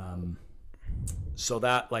 So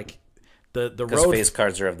that like the road, face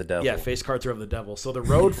cards are of the devil. Yeah, face cards are of the devil. So the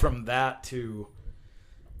road from that to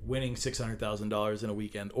winning $600,000 in a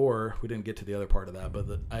weekend, or we didn't get to the other part of that, but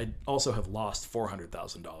I also have lost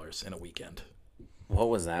 $400,000 in a weekend. What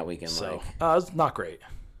was that weekend like? It was not great.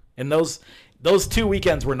 And those 2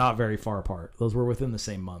 weekends were not very far apart. Those were within the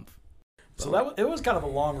same month. So it was kind of a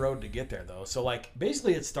long road to get there, though. So, like,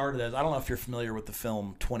 basically it started as, I don't know if you're familiar with the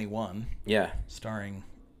film 21. Yeah. Starring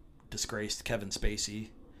disgraced Kevin Spacey.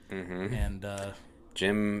 Mm-hmm. And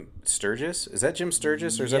Jim Sturgis? Is that Jim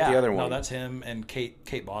Sturgis, or is that the other one? No, that's him and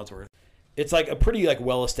Kate Bosworth. it's like a pretty like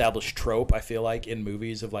well-established trope, I feel like, in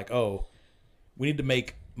movies of like, oh, we need to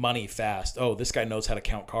make money fast. Oh, this guy knows how to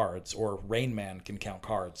count cards, or Rain Man can count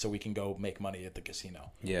cards, so we can go make money at the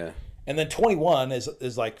casino. Yeah. And then 21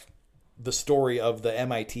 is like the story of the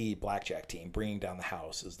MIT blackjack team bringing down the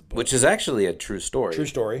house is the book. Which is actually a true story. True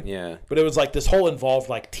story. Yeah. But it was like this whole involved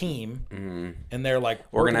like team, and they're like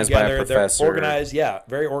Organized by a professor. They're organized, yeah,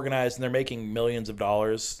 very organized, and they're making millions of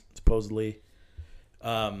dollars supposedly.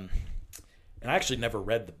 And I actually never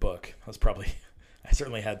read the book. I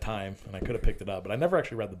certainly had time, and I could have picked it up, but I never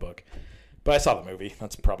actually read the book. But I saw the movie.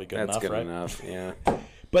 That's probably good enough, right? That's good enough, yeah.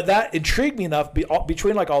 But that intrigued me enough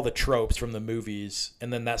between like all the tropes from the movies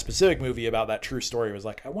and then that specific movie about that true story was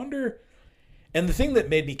like, I wonder. And the thing that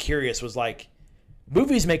made me curious was like,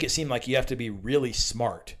 movies make it seem like you have to be really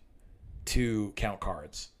smart to count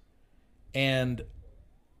cards. And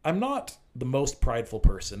I'm not the most prideful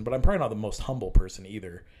person, but I'm probably not the most humble person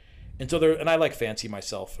either. And so and I like fancy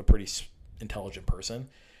myself a pretty intelligent person.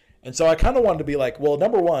 And so I kind of wanted to be like, well,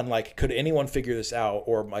 number one, like, could anyone figure this out?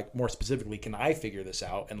 Or like more specifically, can I figure this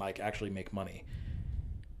out and like actually make money?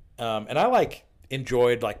 And I like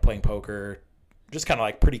enjoyed like playing poker, just kind of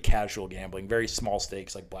like pretty casual gambling, very small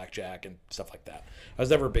stakes like blackjack and stuff like that. I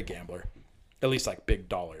was never a big gambler, at least like big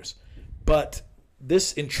dollars. But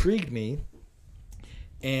this intrigued me.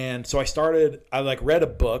 And so I like read a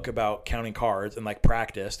book about counting cards and like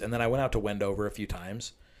practiced. And then I went out to Wendover a few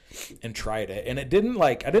times and tried it, and it didn't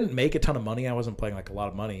like, I didn't make a ton of money. I wasn't playing like a lot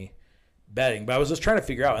of money betting, but I was just trying to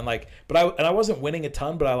figure out, and like, I wasn't winning a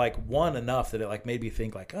ton, but I like won enough that it like made me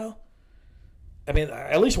think like, oh, I mean, I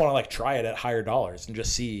at least want to like try it at higher dollars and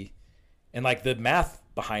just see. And like the math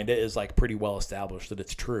behind it is like pretty well established that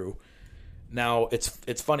it's true. Now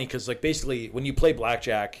it's funny because like basically when you play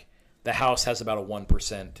blackjack, the house has about a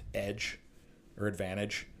 1% edge or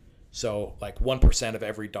advantage. So like 1% of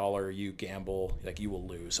every dollar you gamble, like you will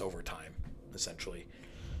lose over time, essentially.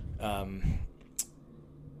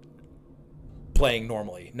 Playing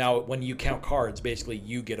normally. Now, when you count cards, basically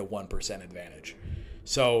you get a 1% advantage.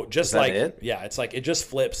 So just like, it? Yeah, it's like, it just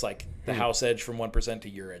flips like the house edge from 1% to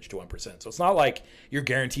your edge to 1%. So it's not like you're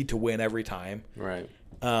guaranteed to win every time. Right.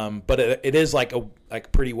 But it is like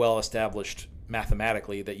pretty well established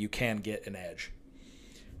mathematically that you can get an edge.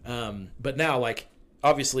 But now like,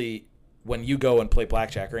 obviously, when you go and play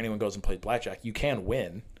blackjack, or anyone goes and plays blackjack, you can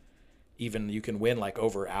win. Even you can win like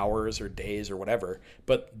over hours or days or whatever.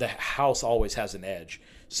 But the house always has an edge.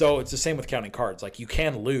 So it's the same with counting cards. Like you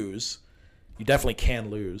can lose. You definitely can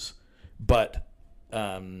lose. But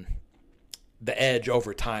the edge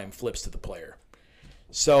over time flips to the player.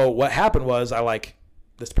 So what happened was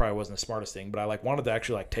this probably wasn't the smartest thing, but I like wanted to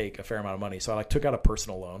actually like take a fair amount of money. So I like took out a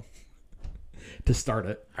personal loan to start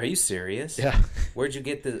it. Are you serious? Yeah. Where'd you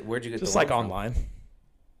get Just the like loan from? online.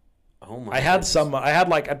 Oh my. I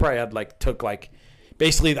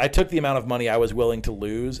took the amount of money I was willing to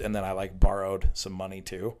lose, and then I like borrowed some money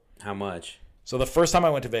too. How much? So the first time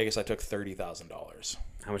I went to Vegas, I took $30,000.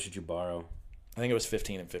 How much did you borrow? I think it was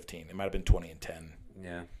 15 and 15. It might have been 20 and 10.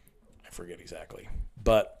 Yeah. I forget exactly.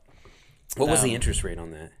 But what was the interest rate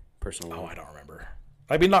on that personal loan? I don't remember.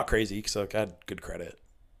 I mean, not crazy because I had good credit.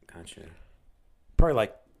 Gotcha. Probably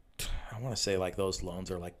like, I want to say like those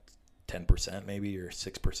loans are like 10% maybe, or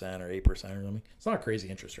 6% or 8% or something. It's not a crazy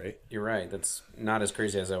interest rate. You're right. That's not as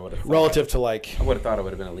crazy as I would have thought. Relative to like, I would have thought it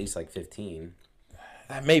would have been at least like 15.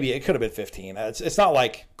 Maybe it could have been 15. It's not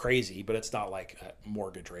like crazy, but it's not like a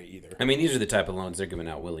mortgage rate either. I mean, these are the type of loans they're giving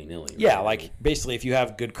out willy-nilly. Right? Yeah, like basically if you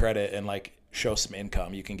have good credit and like show some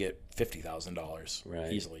income, you can get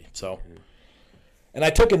 $50,000 easily. So, and I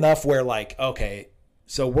took enough where like, okay,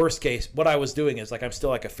 so worst case, what I was doing is like, I'm still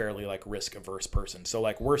like a fairly like risk averse person. So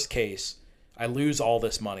like worst case, I lose all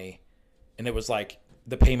this money, and it was like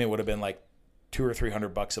the payment would have been like $200 or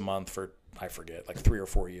 $300 a month for, I forget, like 3 or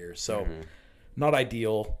 4 years. So not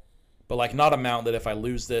ideal, but like not amount that if I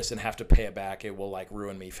lose this and have to pay it back, it will like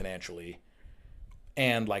ruin me financially.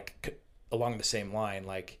 And like along the same line,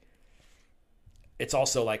 like it's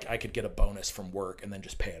also like I could get a bonus from work and then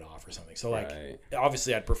just pay it off or something. So like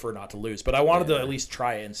obviously I'd prefer not to lose, but I wanted to at least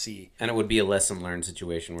try it and see. And it would be a lesson learned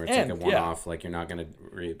situation where it's like a one-off, like you're not going to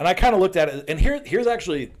reap. And I kind of looked at it, and here's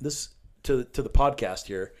actually this to the podcast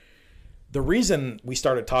here. The reason we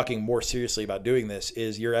started talking more seriously about doing this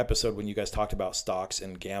is your episode when you guys talked about stocks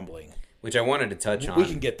and gambling. Which I wanted to touch on. We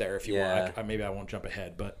can get there if you want. Maybe I won't jump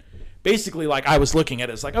ahead. But basically, like I was looking at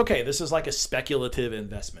it, it's like, okay, this is like a speculative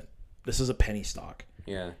investment. This is a penny stock.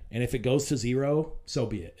 Yeah. And if it goes to zero, so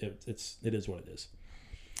be it. It is what it is.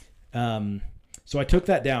 So I took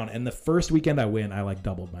that down, and the first weekend I win, I like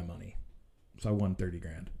doubled my money. So I won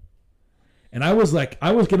 $30,000. And I was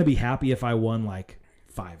going to be happy if I won like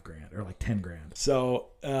 $5,000 or like $10,000. So,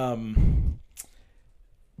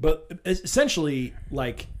 but essentially,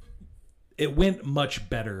 like, it went much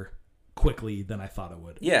better quickly than I thought it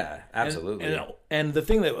would. Yeah, absolutely. And the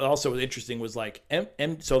thing that also was interesting was like,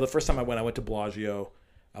 so the first time I went to Bellagio.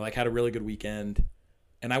 I like had a really good weekend,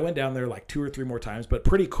 and I went down there like 2 or 3 more times, but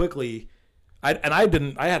pretty quickly, I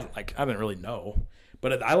didn't really know,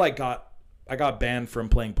 but I got banned from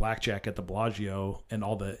playing blackjack at the Bellagio and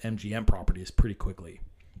all the MGM properties pretty quickly.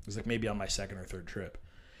 It was like maybe on my second or third trip.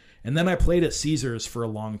 And then I played at Caesars for a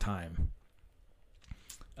long time.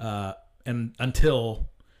 And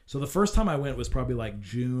so the first time I went was probably like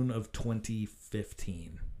June of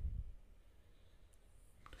 2015.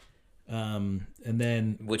 And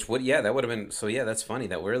then... that would have been... So yeah, that's funny.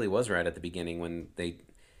 That really was right at the beginning when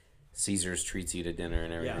Caesars treats you to dinner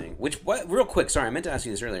and everything. Yeah. Real quick, sorry, I meant to ask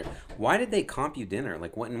you this earlier. Why did they comp you dinner?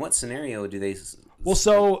 Like, in what scenario do they... Well,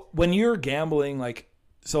 so when you're gambling, like...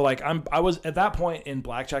 So, like, I was... At that point in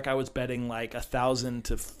blackjack, I was betting, like, $1,000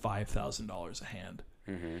 to $5,000 a hand.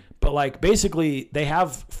 Mm-hmm. But, like, basically, they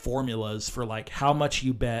have formulas for, like, how much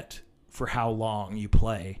you bet for how long you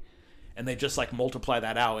play. And they just, like, multiply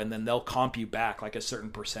that out, and then they'll comp you back, like, a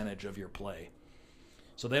certain percentage of your play.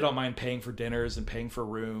 So they don't mind paying for dinners and paying for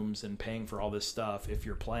rooms and paying for all this stuff if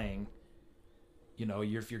you're playing. You know,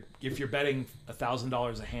 if you're betting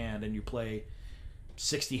 $1,000 a hand and you play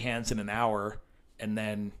 60 hands in an hour, and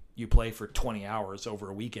then you play for 20 hours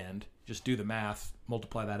over a weekend, just do the math,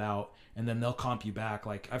 multiply that out, and then they'll comp you back.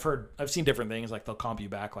 Like I've seen different things, like they'll comp you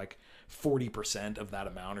back like 40% of that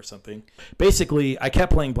amount or something. Basically, I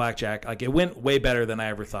kept playing blackjack. Like, it went way better than I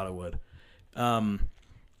ever thought it would.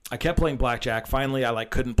 I kept playing blackjack. Finally, I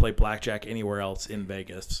couldn't play blackjack anywhere else in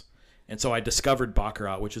Vegas. And so I discovered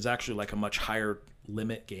Baccarat, which is actually like a much higher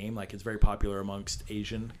limit game. Like, it's very popular amongst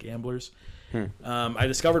Asian gamblers. I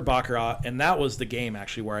discovered Baccarat, and that was the game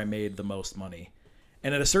actually where I made the most money.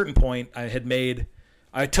 And at a certain point, I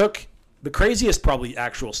took the craziest probably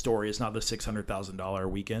actual story is not the $600,000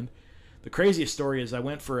 weekend. The craziest story is I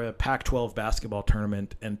went for a Pac-12 basketball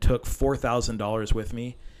tournament and took $4,000 with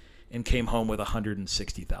me and came home with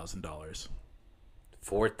 $160,000.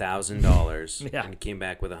 $4,000 Yeah. And came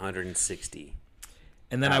back with $160,000.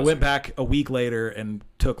 And then I went back a week later and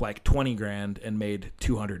took like $20,000 and made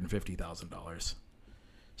 $250,000.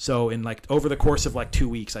 So in like over the course of like 2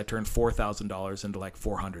 weeks, I turned $4,000 into like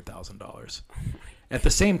 $400,000. At the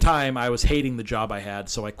same time, I was hating the job I had,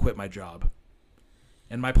 so I quit my job.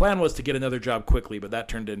 And my plan was to get another job quickly, but that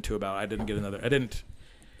turned into I didn't get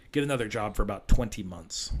another job for about 20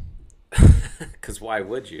 months. Because why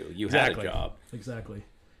would you? You Exactly. had a job. Exactly.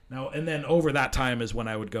 Now, and then over that time is when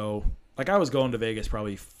I would go, like I was going to Vegas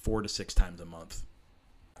probably 4 to 6 times a month.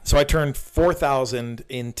 So I turned $4,000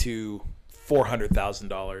 into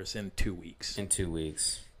 $400,000 in 2 weeks. In 2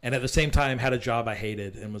 weeks. And at the same time had a job I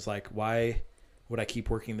hated and was like, why would I keep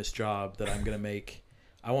working this job that I'm going to make?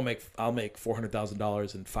 I'll make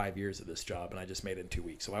 $400,000 in 5 years of this job, and I just made it in 2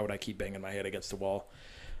 weeks. So why would I keep banging my head against the wall?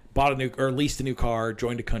 Leased a new car,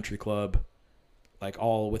 joined a country club, like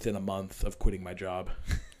all within a month of quitting my job.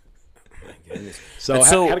 My goodness. So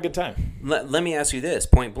I had a good time. Let me ask you this,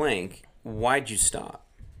 point blank. Why'd you stop?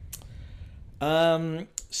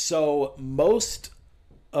 So most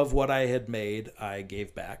of what I had made, I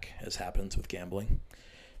gave back, as happens with gambling.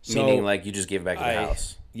 So Meaning like you just gave back to the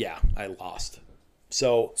house? Yeah, I lost.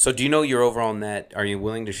 So do you know your overall net? Are you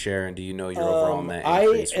willing to share, and do you know your overall net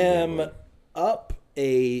increase? I am up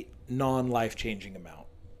a non-life-changing amount.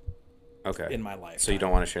 Okay. In my life. So you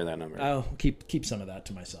don't want to share that number? I'll keep some of that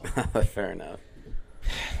to myself. Fair enough.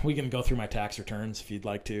 We can go through my tax returns if you'd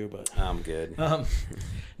like to, but I'm good.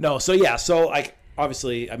 No, so yeah, so like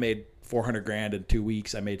obviously I made $400,000 in 2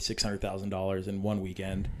 weeks. I made $600,000 in one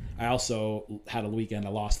weekend. I also had a weekend I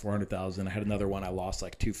lost $400,000. I had another one I lost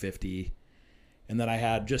like $250,000. And then I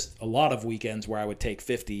had just a lot of weekends where I would take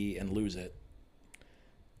 50 and lose it.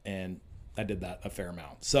 And I did that a fair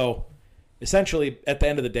amount. So essentially at the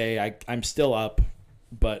end of the day, I'm still up,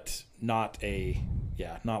 but not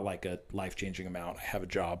like a life-changing amount. I have a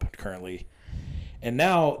job currently. And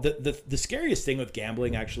now the scariest thing with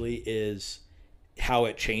gambling actually is how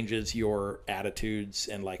it changes your attitudes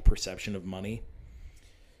and like perception of money.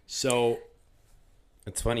 So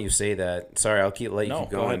it's funny you say that. Sorry, I'll keep you keep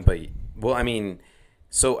going. Go ahead. Well, I mean,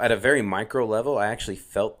 so at a very micro level, I actually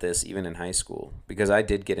felt this even in high school because I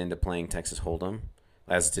did get into playing Texas Hold'em,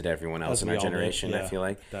 as did everyone else in our generation, I feel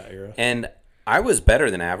like. That era. And I was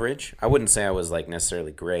better than average. I wouldn't say I was like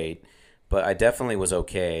necessarily great, but I definitely was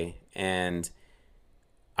okay. And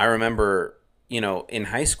I remember, in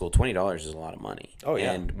high school, $20 is a lot of money. Oh,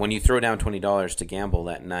 yeah. And when you throw down $20 to gamble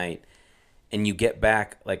that night and you get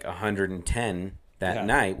back like 110 that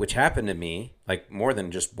night, which happened to me like more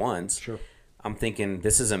than just once, Sure. I'm thinking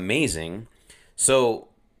this is amazing. So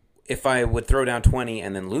if I would throw down 20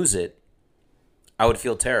 and then lose it, I would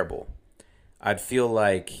feel terrible. I'd feel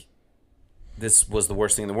like this was the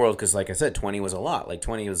worst thing in the world because, like I said, 20 was a lot. Like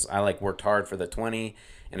 20 was, I like worked hard for the 20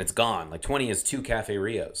 and it's gone. Like 20 is 2 Cafe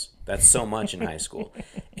Rios. That's so much in high school.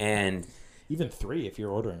 And Even 3 if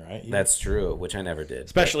you're ordering, right? that's true, which I never did.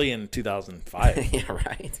 Especially in 2005. Yeah,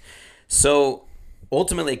 right. So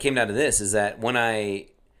ultimately, it came down to this: is that when I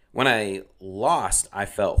lost, I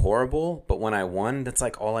felt horrible, but when I won, that's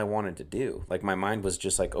like all I wanted to do. Like my mind was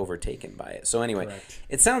just like overtaken by it. So anyway, Correct.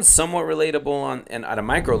 It sounds somewhat relatable and at a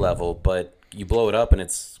micro level, but you blow it up and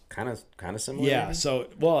it's kind of similar. Yeah. maybe? So,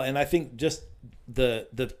 well, and I think just the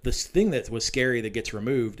thing that was scary that gets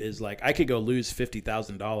removed is like I could go lose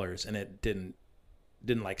 $50,000 and it didn't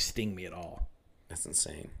like sting me at all. That's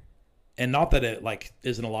insane. And not that it like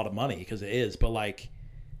isn't a lot of money, because it is, but like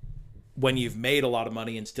when you've made a lot of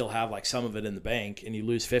money and still have like some of it in the bank and you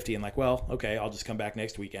lose 50 and like, well, okay, I'll just come back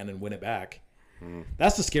next weekend and win it back.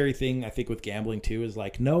 That's the scary thing I think with gambling too, is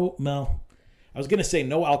like no, I was gonna say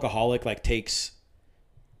no alcoholic like takes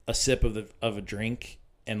a sip of a drink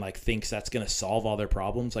and like thinks that's gonna solve all their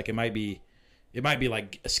problems. Like it might be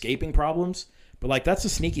like escaping problems, but like that's the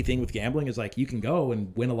sneaky thing with gambling is like you can go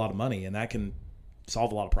and win a lot of money and that can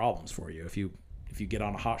solve a lot of problems for you if you get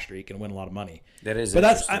on a hot streak and win a lot of money. That is, but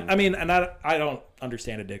that's interesting. I mean, and I don't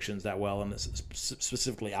understand addictions that well, and this is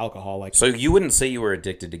specifically alcohol. Like, So you wouldn't say you were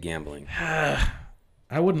addicted to gambling?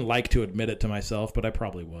 I wouldn't like to admit it to myself, but I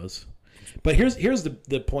probably was. But here's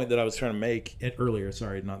the point that I was trying to make earlier.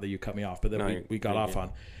 Sorry, not that you cut me off, but that we got off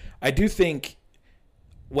on. I do think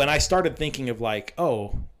when I started thinking of like,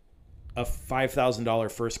 oh, a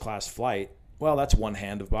 $5,000 first class flight, well, that's one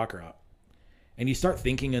hand of baccarat. And you start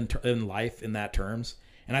thinking in life in that terms.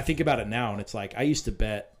 And I think about it now, and it's like I used to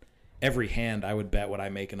bet every hand I would bet what I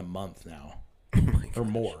make in a month now or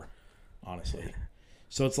more, honestly.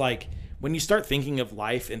 So it's like when you start thinking of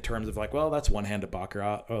life in terms of like, well, that's one hand of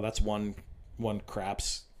baccarat. Oh, that's one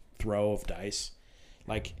craps throw of dice.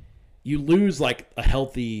 Like you lose like a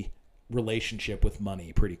healthy relationship with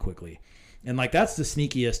money pretty quickly. And like that's the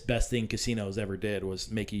sneakiest, best thing casinos ever did was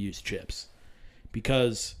make you use chips.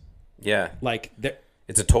 Because like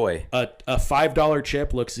it's a toy. A $5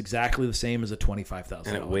 chip looks exactly the same as a $25,000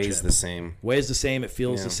 and it weighs chip. the same. Weighs the same. It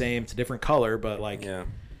feels the same. It's a different color, but like it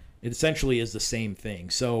essentially is the same thing.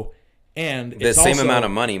 So, and The it's same also, amount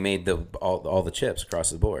of money made all the chips across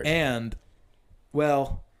the board. And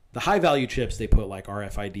well, the high value chips they put like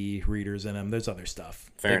RFID readers in them. There's other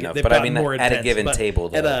stuff. Fair enough, they've but I gotten mean more at a intense, given but table,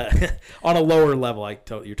 though. at on a lower level,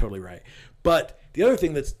 you're totally right. But the other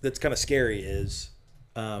thing that's kind of scary is.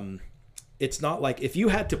 It's not like if you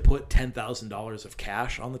had to put $10,000 of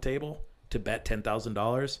cash on the table to bet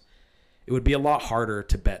 $10,000, it would be a lot harder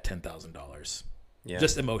to bet $10,000. Yeah.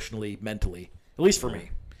 Just emotionally, mentally, at least for me.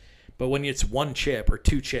 But when it's one chip or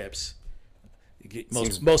two chips,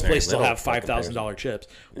 most places still have $5,000 chips.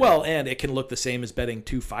 Yeah. Well, and it can look the same as betting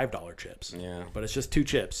two $5 chips. Yeah. But it's just two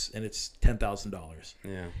chips and it's $10,000.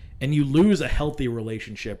 Yeah. And you lose a healthy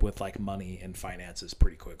relationship with like money and finances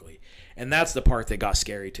pretty quickly. And that's the part that got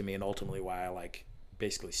scary to me and ultimately why I like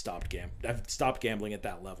basically stopped gambling. I've stopped gambling at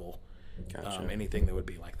that level. Gotcha. Anything that would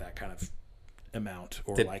be like that kind of amount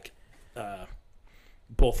or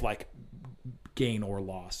both like gain or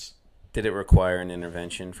loss. Did it require an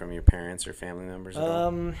intervention from your parents or family members at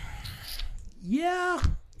all? Yeah,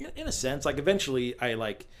 in a sense. Like eventually I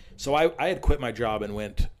had quit my job and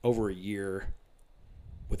went over a year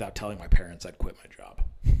without telling my parents I'd quit my job.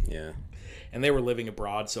 Yeah. And they were living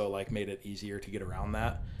abroad, so like made it easier to get around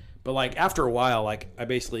that. But like after a while, like I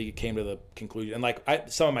basically came to the conclusion, and like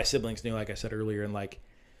some of my siblings knew, like I said earlier, and like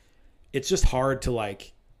it's just hard to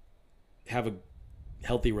like have a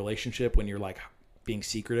healthy relationship when you're like being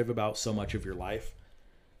secretive about so much of your life.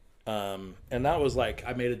 And that was like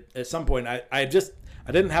I made it at some point. I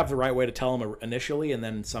didn't have the right way to tell them initially, and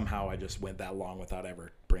then somehow I just went that long without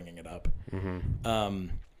ever bringing it up. Mm-hmm.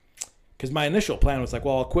 Because my initial plan was like,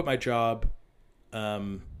 well, I'll quit my job.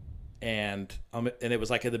 And it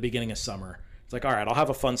was like at the beginning of summer. It's like, all right, I'll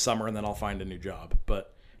have a fun summer and then I'll find a new job.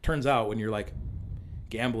 But turns out when you're like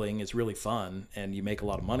gambling is really fun and you make a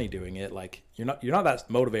lot of money doing it, like you're not that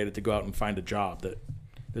motivated to go out and find a job. That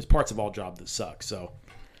there's parts of all job that suck. So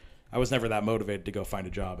I was never that motivated to go find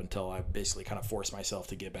a job until I basically kind of forced myself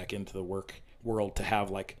to get back into the work world to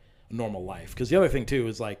have like a normal life. Because the other thing too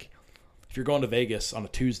is like if you're going to Vegas on a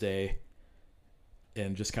Tuesday,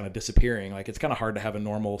 and just kind of disappearing. Like, it's kind of hard to have a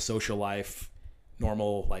normal social life,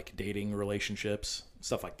 normal like dating relationships,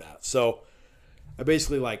 stuff like that. So I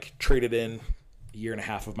basically like traded in a year and a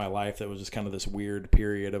half of my life that was just kind of this weird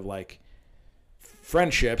period of like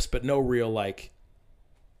friendships, but no real like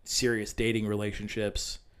serious dating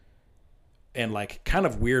relationships, and like kind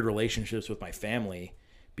of weird relationships with my family,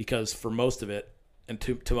 because for most of it, and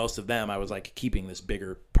to most of them, I was like keeping this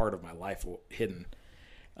bigger part of my life hidden.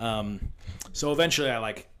 So eventually I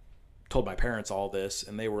like told my parents all this,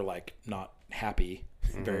 and they were like not happy,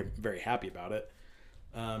 very, very happy about it.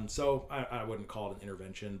 So I wouldn't call it an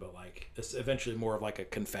intervention, but like it's eventually more of like a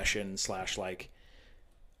confession / like,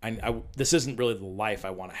 this isn't really the life I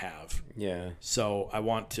want to have. Yeah. So I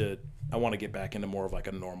want to get back into more of like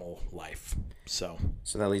a normal life. So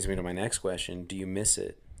that leads me to my next question. Do you miss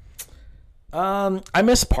it? I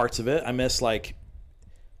miss parts of it. I miss like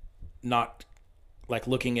not like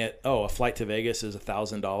looking at, a flight to Vegas is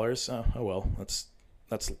 $1,000. Oh well,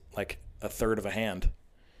 that's like a third of a hand.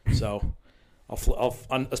 So I'll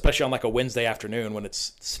especially on like a Wednesday afternoon when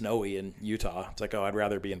it's snowy in Utah. It's like, I'd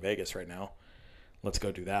rather be in Vegas right now. Let's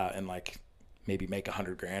go do that and like maybe make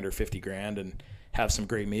 $100,000 or $50,000 and have some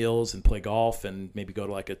great meals and play golf and maybe go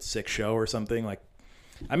to like a sick show or something. Like,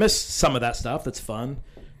 I miss some of that stuff. That's fun,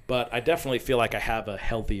 but I definitely feel like I have a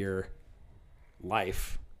healthier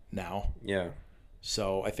life now. Yeah.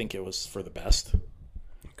 So I think it was for the best.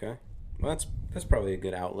 Okay. Well, that's probably a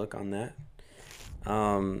good outlook on that.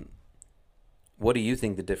 What do you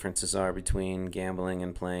think the differences are between gambling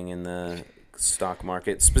and playing in the stock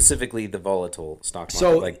market, specifically the volatile stock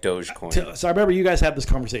market, like Dogecoin? So I remember you guys had this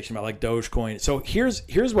conversation about like Dogecoin. So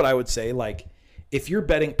here's what I would say. Like, if you're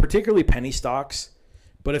betting, particularly penny stocks,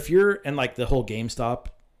 but if you're in like the whole GameStop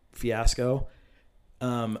fiasco,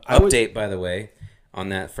 by the way, on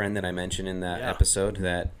that friend that I mentioned in that episode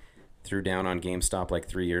that threw down on GameStop like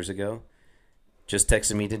 3 years ago, just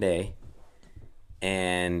texted me today.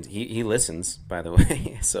 And he listens, by the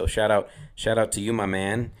way. So shout out to you, my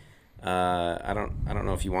man. I don't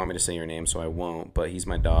know if you want me to say your name, so I won't. But he's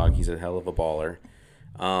my dog. He's a hell of a baller.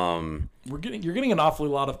 You're getting an awfully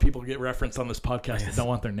lot of people get referenced on this podcast that don't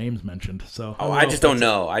want their names mentioned. So I just don't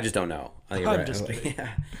know. Oh, you're I'm right. just kidding.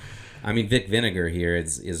 Yeah. I mean, Vic Vinegar here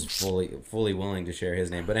is fully willing to share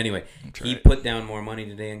his name. But anyway, he put down more money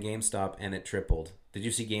today on GameStop, and it tripled. Did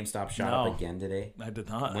you see GameStop shot up again today? I did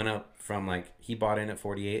not. Went up from like, he bought in at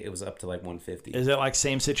 48. It was up to like 150. Is it like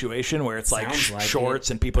same situation where it's like shorts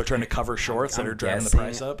and people are trying to cover shorts that are driving the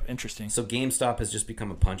price up? Interesting. So GameStop has just become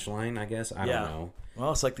a punchline, I guess. I don't know.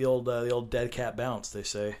 Well, it's like the old dead cat bounce, they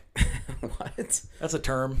say. What? That's a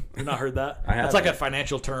term. You've not heard that? I have. It's like a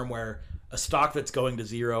financial term where a stock that's going to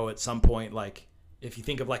zero at some point, like if you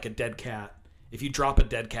think of like a dead cat, if you drop a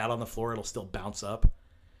dead cat on the floor, it'll still bounce up.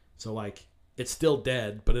 So like, it's still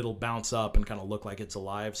dead, but it'll bounce up and kind of look like it's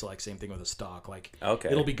alive. So like, same thing with a stock. Like,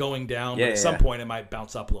 it'll be going down, but at some point it might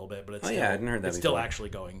bounce up a little bit. But it's I hadn't heard that it's before. still actually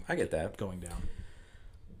going. I get that. Going down.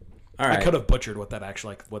 All right. I could have butchered what that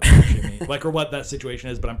actually means, like, or what that situation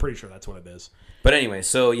is, but I'm pretty sure that's what it is. But anyway,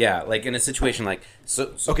 so yeah, like in a situation like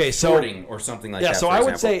sorting or something like that. Yeah, so I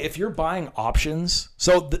would say if you're buying options,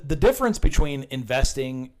 so the difference between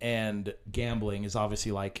investing and gambling is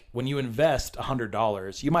obviously like when you invest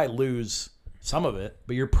 $100, you might lose some of it,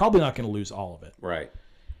 but you're probably not going to lose all of it. Right.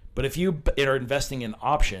 But if you are investing in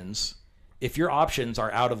options, if your options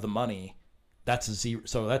are out of the money, that's a zero.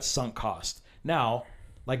 So that's sunk cost. Now,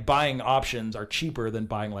 like buying options are cheaper than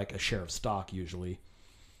buying like a share of stock usually.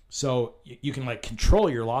 So you can like control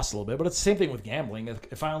your loss a little bit, but it's the same thing with gambling.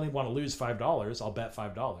 If I only want to lose $5, I'll bet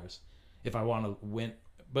 $5. If I want to win,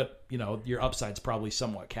 but your upside's probably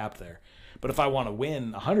somewhat capped there. But if I want to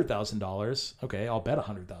win $100,000, okay, I'll bet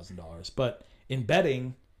 $100,000. But in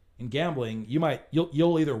betting, in gambling,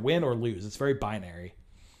 you'll either win or lose. It's very binary.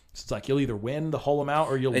 So it's like you'll either win the whole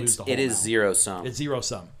amount or you'll lose the whole amount. It is zero sum. It's zero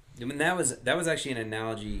sum. I mean, that was actually an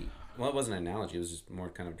analogy. Well, it wasn't an analogy. It was just more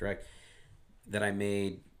kind of direct that I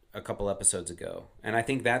made a couple episodes ago. And I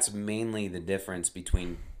think that's mainly the difference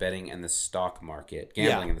between betting and the stock market,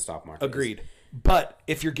 gambling and the stock market. Agreed. But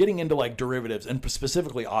if you're getting into like derivatives and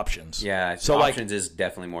specifically options. So options is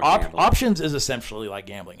definitely more gambling. Options is essentially like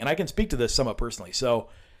gambling. And I can speak to this somewhat personally. So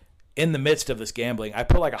in the midst of this gambling, I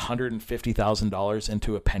put like $150,000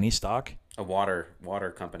 into a penny stock. A water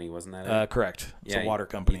company, wasn't that it? Correct. It's a water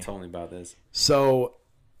company. You told me about this. So,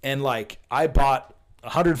 and like I bought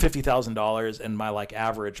 $150,000 and my like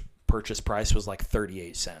average purchase price was like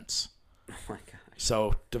 38 cents. Oh my gosh.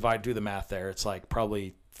 So do the math there. It's like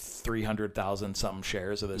probably 300,000 something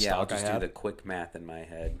shares of this stock I had. Yeah, I'll just do the quick math in my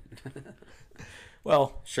head.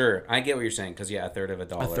 Well, sure. I get what you're saying because, a third of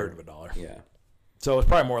 $1. A third of $1. Yeah. So it was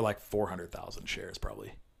probably more like 400,000 shares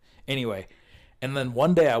probably. Anyway, and then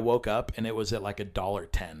one day I woke up and it was at like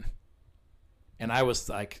 $1.10. And I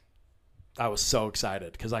was so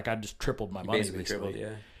excited because like I just tripled my money basically. Tripled,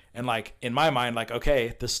 yeah. And like in my mind, like,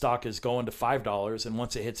 okay, this stock is going to $5, and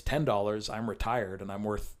once it hits $10, I'm retired and I'm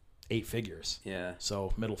worth 8 figures. Yeah.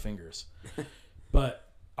 So middle fingers. But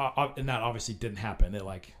and that obviously didn't happen.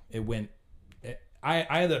 I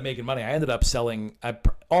ended up making money. I ended up selling. I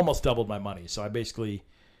almost doubled my money. So I basically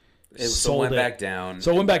went back down.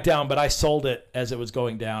 So it went back down, but I sold it as it was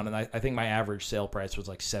going down, and I think my average sale price was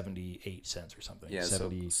like 78 cents or something. Yeah,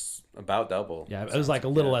 70, so about double. Yeah, it was like a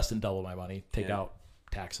little less than double my money. Take out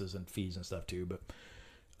taxes and fees and stuff too,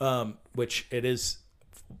 but which it is.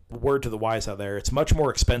 Word to the wise out there, it's much more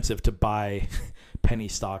expensive to buy penny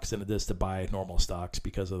stocks than it is to buy normal stocks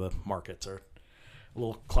because of the markets are a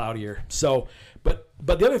little cloudier. So, but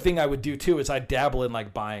the other thing I would do too is I dabble in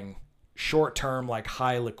like buying short-term, like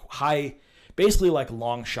high, basically like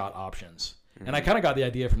long shot options. Mm-hmm. And I kind of got the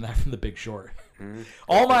idea from The Big Short. Mm-hmm.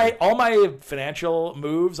 All my financial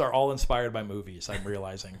moves are all inspired by movies. I'm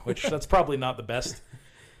realizing, which that's probably not the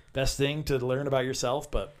best thing to learn about yourself.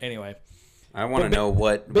 But anyway. I want to know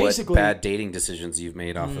what bad dating decisions you've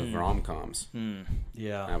made off of rom-coms.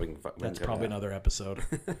 Yeah, that's probably another episode.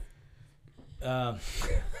 But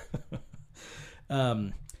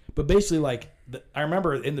basically, like, I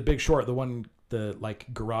remember in The Big Short, the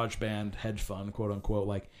like garage band hedge fund, quote unquote,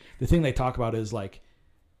 like the thing they talk about is like,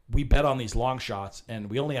 we bet on these long shots and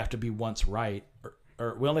we only have to be once right,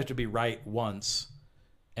 or we only have to be right once,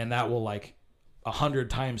 and that will like 100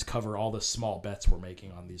 times cover all the small bets we're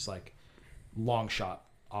making on these like long shot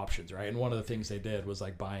options, right? And one of the things they did was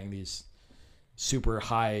like buying these super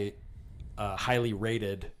highly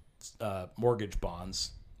rated mortgage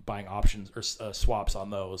bonds, buying options or swaps on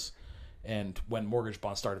those. And when mortgage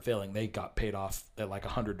bonds started failing, they got paid off at like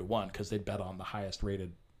 100 to 1 because they bet on the highest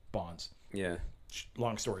rated bonds. Yeah.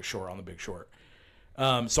 Long story short, on The Big Short.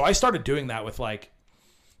 So I started doing that with like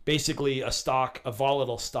basically a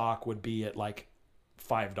volatile stock would be at like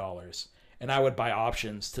 $5, and I would buy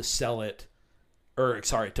options to sell it.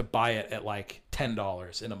 To buy it at like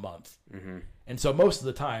 $10 in a month. Mm-hmm. And so most of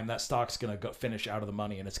the time that stock's going to finish out of the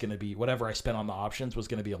money, and it's going to be whatever I spent on the options was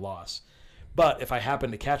going to be a loss. But if I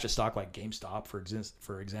happen to catch a stock like GameStop,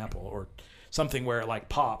 for example, or something where it like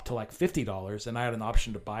popped to like $50 and I had an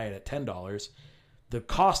option to buy it at $10, the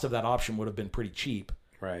cost of that option would have been pretty cheap.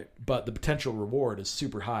 Right. But the potential reward is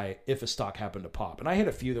super high if a stock happened to pop. And I hit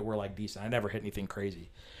a few that were like decent. I never hit anything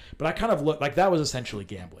crazy. But I kind of looked like that was essentially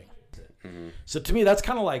gambling. Mm-hmm. So to me, that's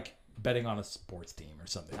kind of like betting on a sports team or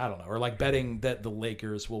something. I don't know. Or like betting that the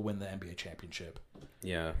Lakers will win the NBA championship.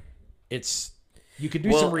 Yeah. You could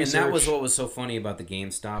do some research. And that was what was so funny about the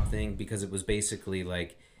GameStop thing, because it was basically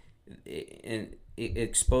like, it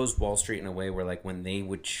exposed Wall Street in a way where like when they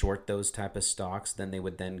would short those type of stocks, then they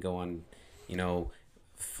would then go on,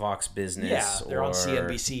 Fox Business. Yeah, they're on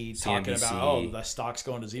CNBC talking about, the stock's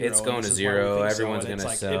going to zero. It's going to zero. Everyone's going to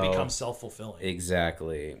sell. It becomes self-fulfilling.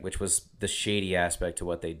 Exactly, which was the shady aspect to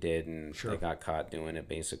what they did, and they got caught doing it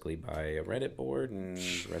basically by a Reddit board, and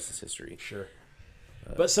the rest is history. Sure.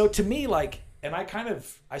 But so to me, like, and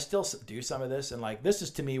I still do some of this, and like this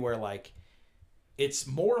is to me where like it's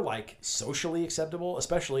more like socially acceptable,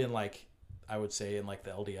 especially in like I would say in like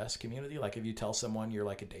the LDS community. Like if you tell someone you're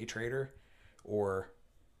like a day trader or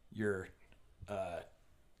you're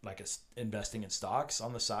investing in stocks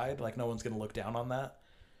on the side, like no one's going to look down on that.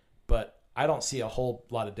 But I don't see a whole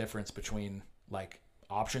lot of difference between like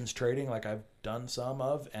options trading, like I've done some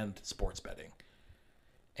of, and sports betting.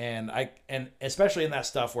 And especially in that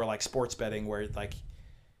stuff where like sports betting, where like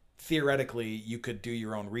theoretically you could do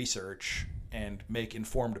your own research and make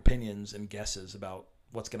informed opinions and guesses about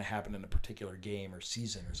what's going to happen in a particular game or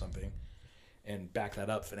season or something and back that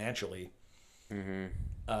up financially. Mm-hmm.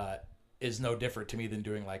 Is no different to me than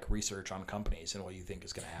doing like research on companies and what you think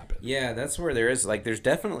is going to happen. Yeah, that's where there's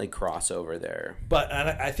definitely crossover there. But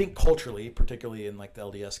I think culturally, particularly in like the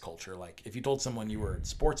LDS culture, like if you told someone you were a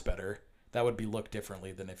sports bettor, that would be looked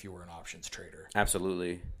differently than if you were an options trader.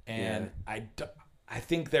 Absolutely. And I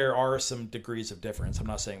think there are some degrees of difference. I'm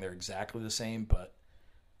not saying they're exactly the same, but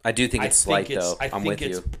I do think it's slight though. I'm with you.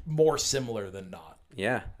 I think it's more similar than not.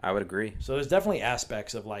 Yeah, I would agree. So there's definitely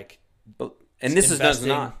aspects of like. And this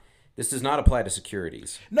does not apply to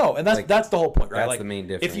securities. No, and that's the whole point, right? That's like, the main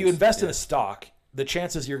difference. If you invest in a stock, the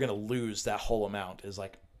chances you're going to lose that whole amount is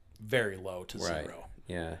like very low to zero.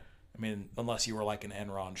 Yeah. I mean, unless you were like an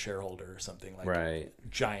Enron shareholder or something like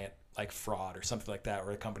giant like fraud or something like that,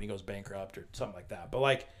 where a company goes bankrupt or something like that. But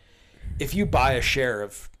like, if you buy a share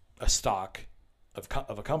of a stock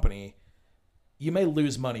of a company, you may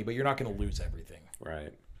lose money, but you're not going to lose everything.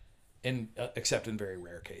 Right. Except in very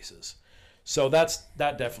rare cases. So there's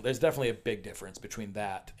definitely a big difference between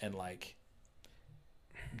that and like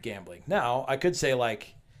gambling. Now, I could say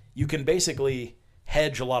like you can basically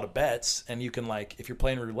hedge a lot of bets, and you can like if you're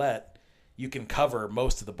playing roulette, you can cover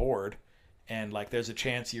most of the board, and like there's a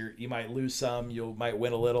chance you might lose some, you might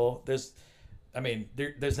win a little. There's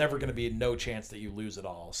never going to be no chance that you lose at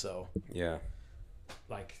all. So yeah,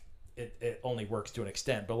 like it only works to an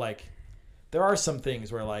extent, but like there are some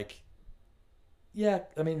things where like, yeah,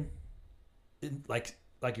 I mean, like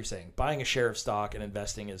you're saying, buying a share of stock and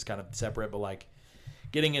investing is kind of separate, but like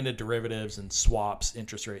getting into derivatives and swaps,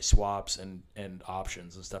 interest rate swaps and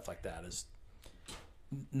options and stuff like that is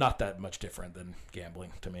not that much different than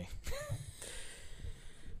gambling to me.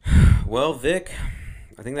 Well, Vic,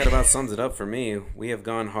 I think that about sums it up for me. We have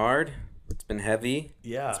gone hard. It's been heavy.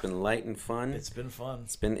 Yeah. It's been light and fun. It's been fun.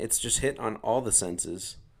 It's just hit on all the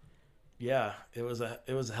senses. Yeah, it was a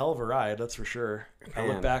hell of a ride, that's for sure. I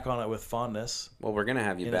look back on it with fondness. Well, we're gonna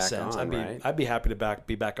have you back on, right? I'd be happy to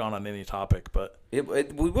be back on any topic, but we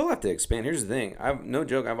will have to expand. Here's the thing: no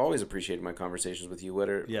joke. I've always appreciated my conversations with you,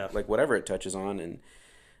 whatever it touches on,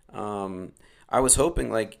 and I was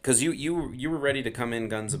hoping because you were ready to come in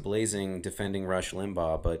guns a-blazing defending Rush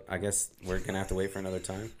Limbaugh, but I guess we're gonna have to wait for another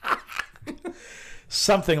time.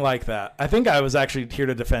 Something like that. I think I was actually here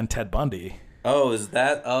to defend Ted Bundy. Oh, is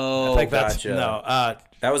that? Oh, I think gotcha.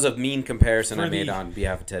 That was a mean comparison I made on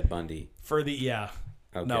behalf of Ted Bundy. For the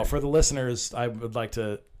listeners, I would like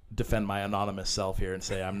to defend my anonymous self here and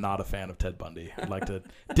say I'm not a fan of Ted Bundy. I'd like to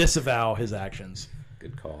disavow his actions.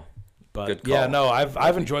 Good call. But Good call. Yeah, no,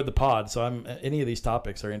 I've enjoyed the pod. So any of these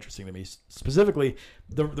topics are interesting to me. Specifically,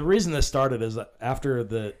 the reason this started is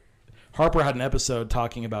after Harper had an episode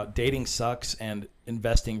talking about dating sucks and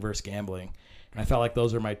investing versus gambling. And I felt like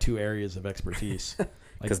those are my two areas of expertise.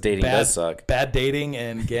 Because dating does suck. Bad dating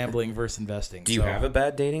and gambling versus investing. Do you have a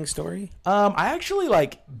bad dating story? I actually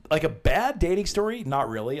like a bad dating story. Not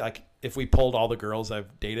really. Like if we pulled all the girls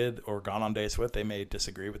I've dated or gone on dates with, they may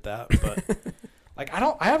disagree with that. But like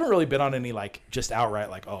I haven't really been on any like just outright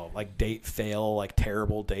like date fail, like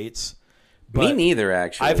terrible dates. But me neither,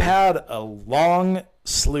 actually. I've had a long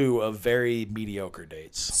slew of very mediocre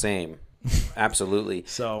dates. Same. Absolutely.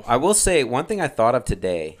 So I will say one thing I thought of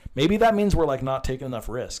today. Maybe that means we're like not taking enough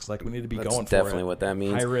risks. Like we need to be going for it. That's definitely what that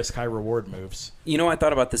means. High risk, high reward moves. You know, I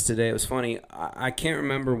thought about this today. It was funny. I can't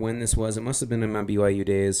remember when this was. It must have been in my BYU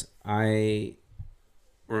days. I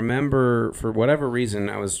remember for whatever reason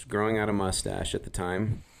I was growing out a mustache at the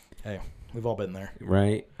time. Hey, we've all been there.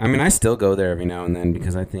 Right. I mean, I still go there every now and then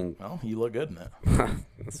because I think. Well, you look good in it.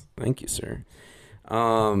 Thank you, sir.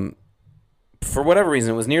 For whatever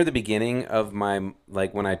reason, it was near the beginning of my,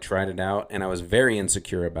 when I tried it out, and I was very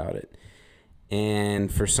insecure about it.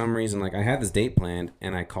 And for some reason, I had this date planned,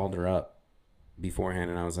 and I called her up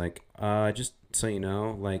beforehand, and I was like, just so you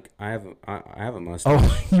know, I have a mustache.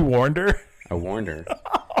 Oh, you warned her? I warned her.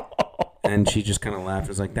 And she just kind of laughed. I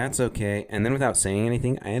was like, that's okay. And then without saying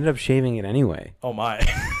anything, I ended up shaving it anyway. Oh, my.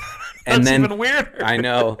 And That's then, even weirder. I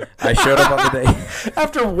know. I showed up on the day.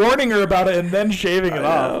 After warning her about it and then shaving it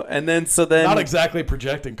off. And then, not exactly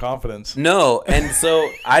projecting confidence. No. And so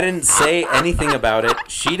I didn't say anything about it.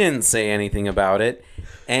 She didn't say anything about it.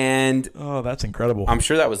 And. Oh, that's incredible. I'm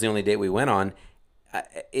sure that was the only date we went on.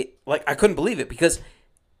 I couldn't believe it because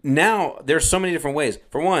now there's so many different ways.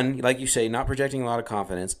 For one, like you say, not projecting a lot of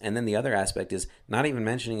confidence. And then the other aspect is not even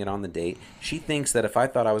mentioning it on the date. She thinks that if I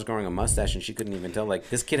thought I was growing a mustache and she couldn't even tell,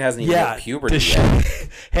 this kid hasn't even hit puberty yet.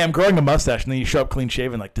 Hey, I'm growing a mustache. And then you show up clean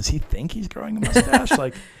shaven. Does he think he's growing a mustache?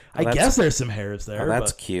 I guess there's some hairs there. Oh,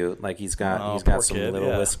 that's cute. He's got some kid,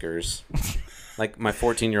 little whiskers. My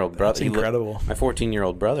 14-year-old brother. That's incredible. My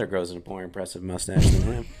 14-year-old brother grows a more impressive mustache than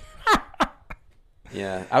him.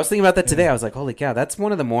 Yeah, I was thinking about that today. I was like, "Holy cow, that's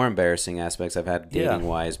one of the more embarrassing aspects I've had dating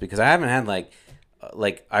wise because I haven't had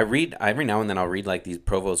I read every now and then I'll read these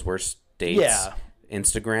Provo's Worst Dates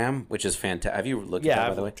Instagram, which is fantastic. Have you looked at that,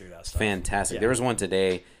 by the way? Through that stuff. Fantastic. Yeah. There was one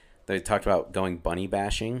today that talked about going bunny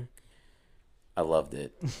bashing. I loved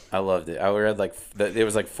it. I read it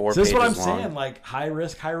was 4 pages long. This is what I'm saying. High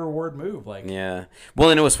risk, high reward move. Yeah. Well,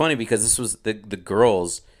 and it was funny because this was the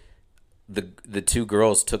girls. The two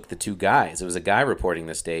girls took the two guys. It was a guy reporting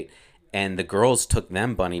this date, and the girls took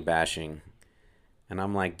them bunny bashing. And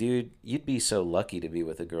I'm like, dude, you'd be so lucky to be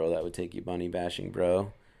with a girl that would take you bunny bashing,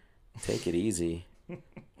 bro. Take it easy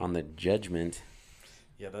on the judgment.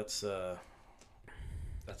 Yeah, that's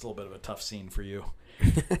That's a little bit of a tough scene for you.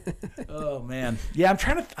 Oh man, yeah. I'm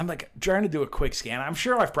trying to do a quick scan. I'm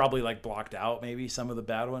sure I've probably like blocked out maybe some of the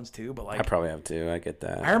bad ones too, but like I probably have too. I get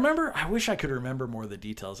that. I wish I could remember more of the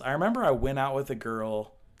details. I remember I went out with a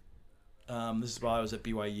girl. This is while I was at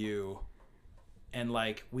BYU, and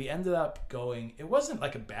like we ended up going. It wasn't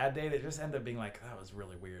like a bad date. It just ended up being like that was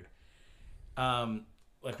really weird.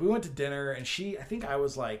 Like we went to dinner, and she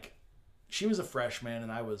was a freshman,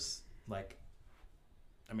 and I was like,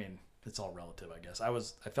 I mean, it's all relative, I guess.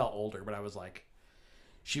 I felt older, but I was like,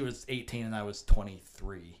 she was 18 and I was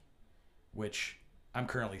 23, which I'm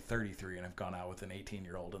currently 33 and I've gone out with an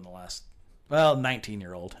 18-year-old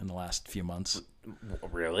 19-year-old in the last few months.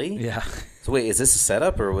 Really? Yeah. So wait, is this a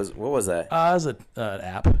setup or what was that? It was an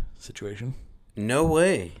app situation. No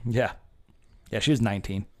way. Yeah. Yeah, she was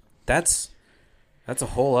 19. That's a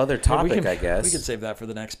whole other topic, I guess. We could save that for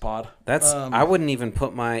the next pod. I wouldn't even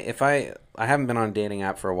put I haven't been on a dating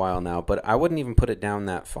app for a while now, but I wouldn't even put it down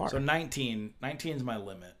that far. So 19 is my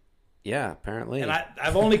limit. Yeah, apparently. And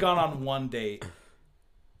I've only gone on one date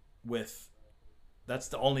that's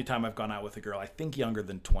the only time I've gone out with a girl, I think younger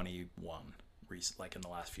than 21, like in the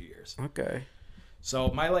last few years. Okay. So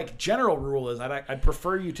my like general rule is I'd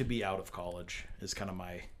prefer you to be out of college is kind of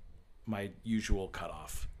my usual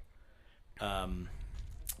cutoff.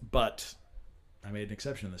 But I made an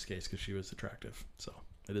exception in this case because she was attractive. So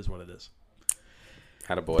it is what it is.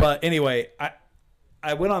 Attaboy. But anyway,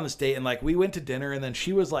 I went on this date and like we went to dinner and then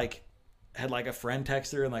she was like, had like a friend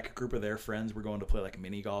text her and like a group of their friends were going to play like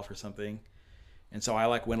mini golf or something. And so I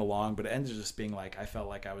like went along, but it ended just being like, I felt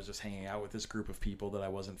like I was just hanging out with this group of people that I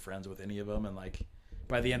wasn't friends with any of them. And like,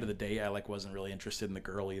 by the end of the day, I like wasn't really interested in the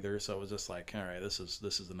girl either. So it was just like, all right, this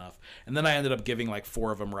is enough. And then I ended up giving like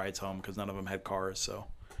 4 of them rides home because none of them had cars. So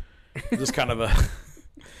it was kind of a,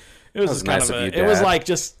 I wouldn't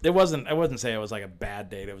say it was like a bad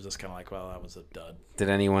date. It was just kind of like, well, that was a dud. Did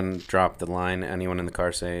anyone drop the line? Anyone in the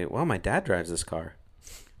car say, well, my dad drives this car?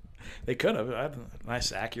 They could have. I had a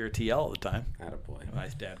nice Acura TL at the time. Attaboy. A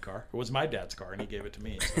nice dad car. It was my dad's car, and he gave it to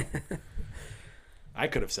me. So. I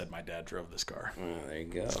could have said my dad drove this car. Oh, there you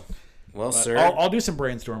go. Well, but sir, I'll do some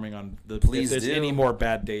brainstorming on if there's any more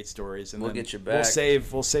bad date stories, and we'll then get you back.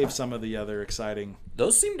 We'll save some of the other exciting.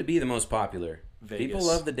 Those seem to be the most popular. Vegas. People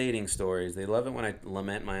love the dating stories. They love it when I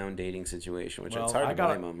lament my own dating situation, which it's hard to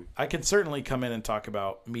blame them. I can certainly come in and talk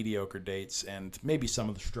about mediocre dates and maybe some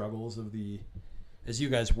of the struggles of the, as you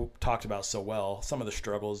guys talked about so well, some of the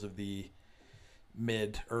struggles of the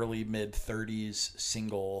early mid 30s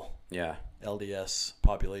single LDS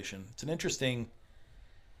population. It's an interesting,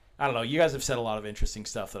 I don't know, you guys have said a lot of interesting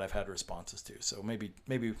stuff that I've had responses to, so maybe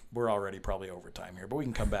we're already probably over time here, but we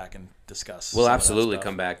can come back and discuss. We'll absolutely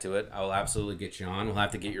come back to it. I'll absolutely get you on. We'll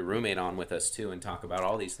have to get your roommate on with us too and talk about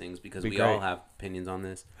all these things because we all have opinions on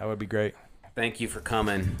this. That would be great. Thank you for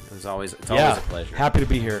coming. It's always a pleasure. Happy to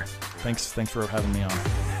be here. Thanks for having me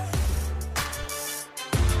on.